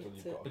little hurdle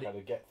you've got to kind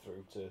of get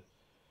through to.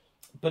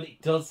 But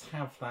it does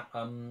have that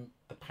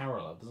the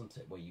parallel, doesn't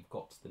it? Where you've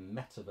got the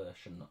meta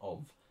version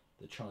of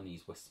the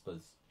Chinese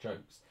Whispers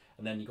jokes,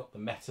 and then you've got the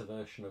meta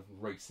version of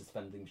racist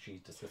vending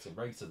machines discussing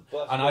racism.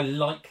 And I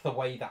like the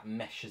way that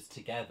meshes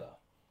together.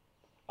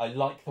 I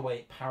like the way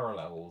it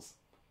parallels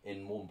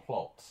in one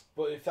plot.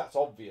 But if that's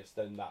obvious,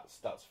 then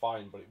that's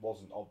fine. But it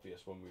wasn't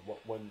obvious when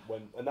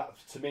and that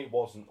to me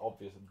wasn't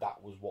obvious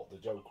that was what the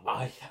joke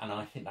was.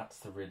 I think that's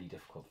the really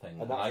difficult thing.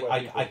 And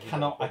I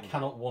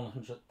cannot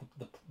 100.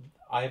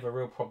 I have a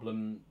real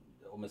problem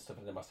almost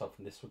defending myself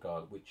in this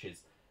regard, which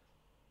is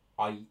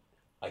I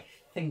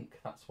think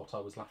that's what I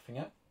was laughing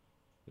at.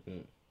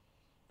 Mm.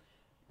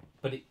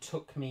 But it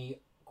took me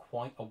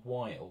quite a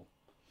while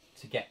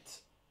to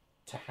get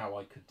to how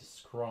I could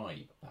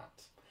describe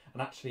that.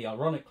 And actually,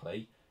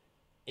 ironically,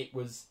 it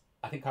was,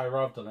 I think I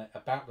arrived on it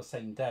about the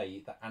same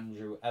day that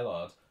Andrew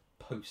Ellard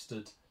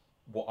posted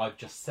what I've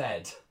just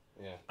said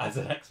as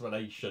an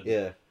explanation.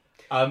 Yeah.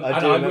 I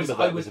remember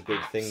that was a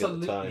big thing at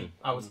the time.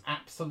 I was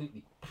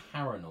absolutely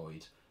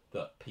paranoid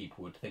that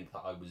people would think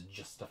that I was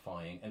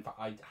justifying. In fact,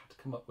 I had to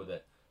come up with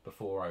it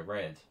before I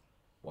read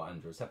what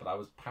Andrew said, but I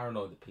was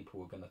paranoid that people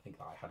were going to think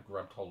that I had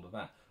grabbed hold of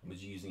that and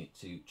was using it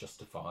to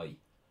justify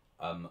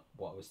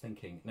what I was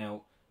thinking.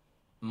 Now,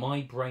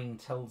 my brain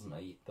tells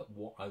me that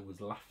what I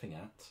was laughing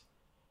at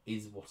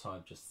is what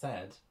I've just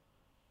said,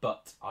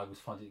 but I was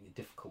finding it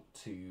difficult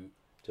to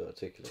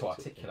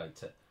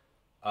articulate it.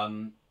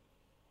 I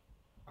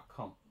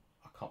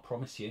can't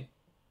promise you.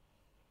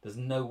 There's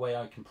no way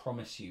I can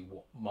promise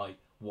you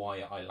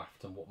why I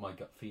laughed and what my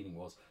gut feeling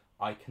was.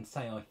 I can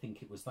say I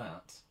think it was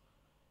that,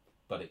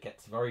 but it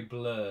gets very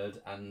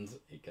blurred and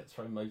it gets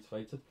very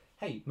motivated.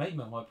 Hey, maybe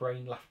my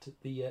brain laughed at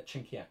the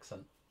Chinky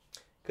accent.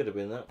 Could have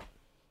been that.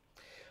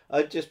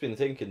 I'd just been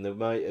thinking there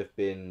might have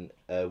been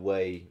a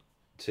way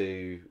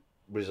to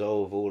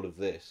resolve all of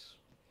this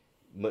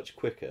much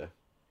quicker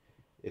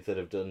if they'd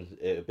have done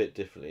it a bit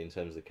differently in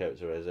terms of the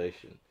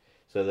characterization.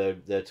 So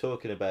they're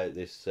talking about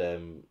this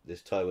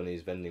this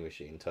Taiwanese vending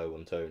machine,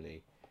 Taiwan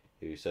Tony,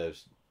 who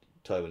serves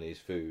Taiwanese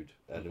food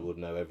and would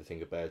know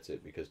everything about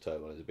it because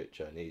Taiwan is a bit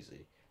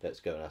Chinesey. Let's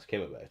go and ask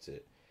him about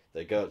it.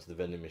 They go out to the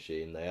vending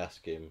machine. They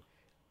ask him,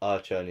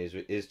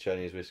 "Is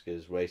Chinese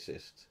Whiskers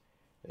racist?"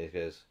 And he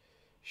goes,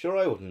 "Sure,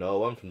 I wouldn't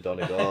know. I'm from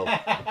Donegal."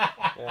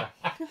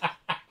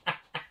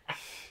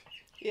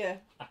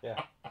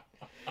 Yeah.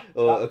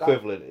 Or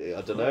equivalent.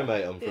 I don't know,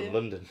 mate. I'm from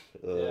London.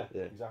 Yeah,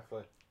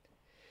 exactly.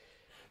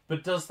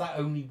 But does that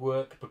only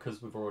work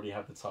because we've already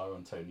had the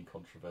Taiwan Tony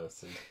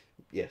controversy?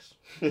 Yes.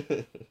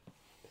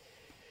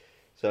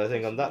 So I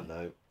think on that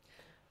note,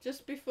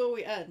 just before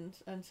we end,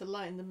 and to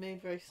lighten the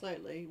mood very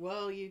slightly,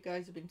 while you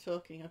guys have been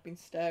talking, I've been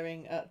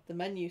staring at the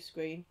menu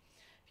screen.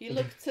 If you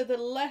look to the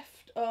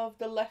left of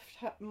the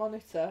left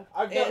monitor,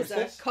 is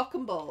a cock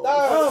and balls.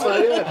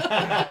 Oh,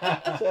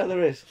 yeah. So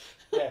there is.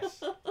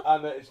 Yes,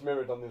 and it's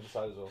mirrored on the other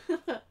side as well.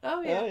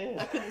 Oh yeah.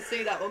 I couldn't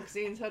see that one because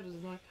Ian's head was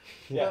annoying.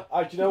 Yeah,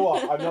 do you know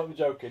what? I'm not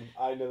joking.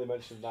 I nearly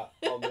mentioned that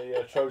on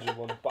the Trojan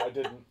one, but I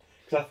didn't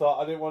because I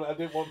thought I didn't want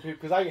people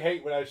because I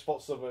hate when I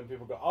spot something and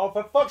people go, "Oh,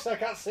 for fuck's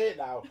sake, I can't see it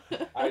now."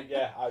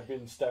 I've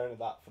been staring at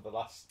that for the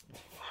last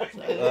 5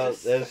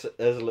 minutes. Well,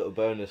 there's a little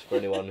bonus for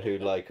anyone who,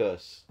 like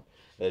us,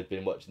 has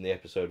been watching the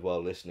episode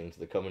while listening to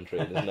the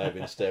commentary and has now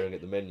been staring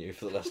at the menu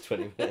for the last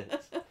 20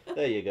 minutes.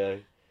 There you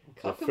go.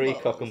 A free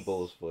cock and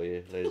balls for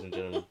you, ladies and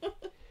gentlemen.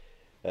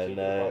 And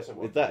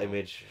with that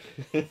image,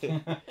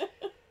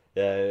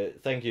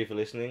 thank you for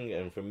listening.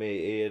 And from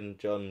me, Ian,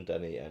 John,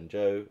 Danny, and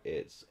Joe,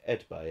 it's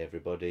Ed bye,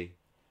 everybody.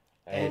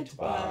 Ed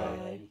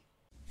bye.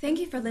 Thank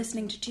you for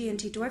listening to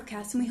G&T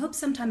Dwarfcast, and we hope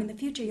sometime in the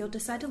future you'll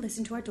decide to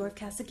listen to our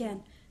Dwarfcast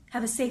again.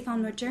 Have a safe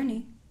onward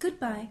journey.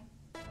 Goodbye.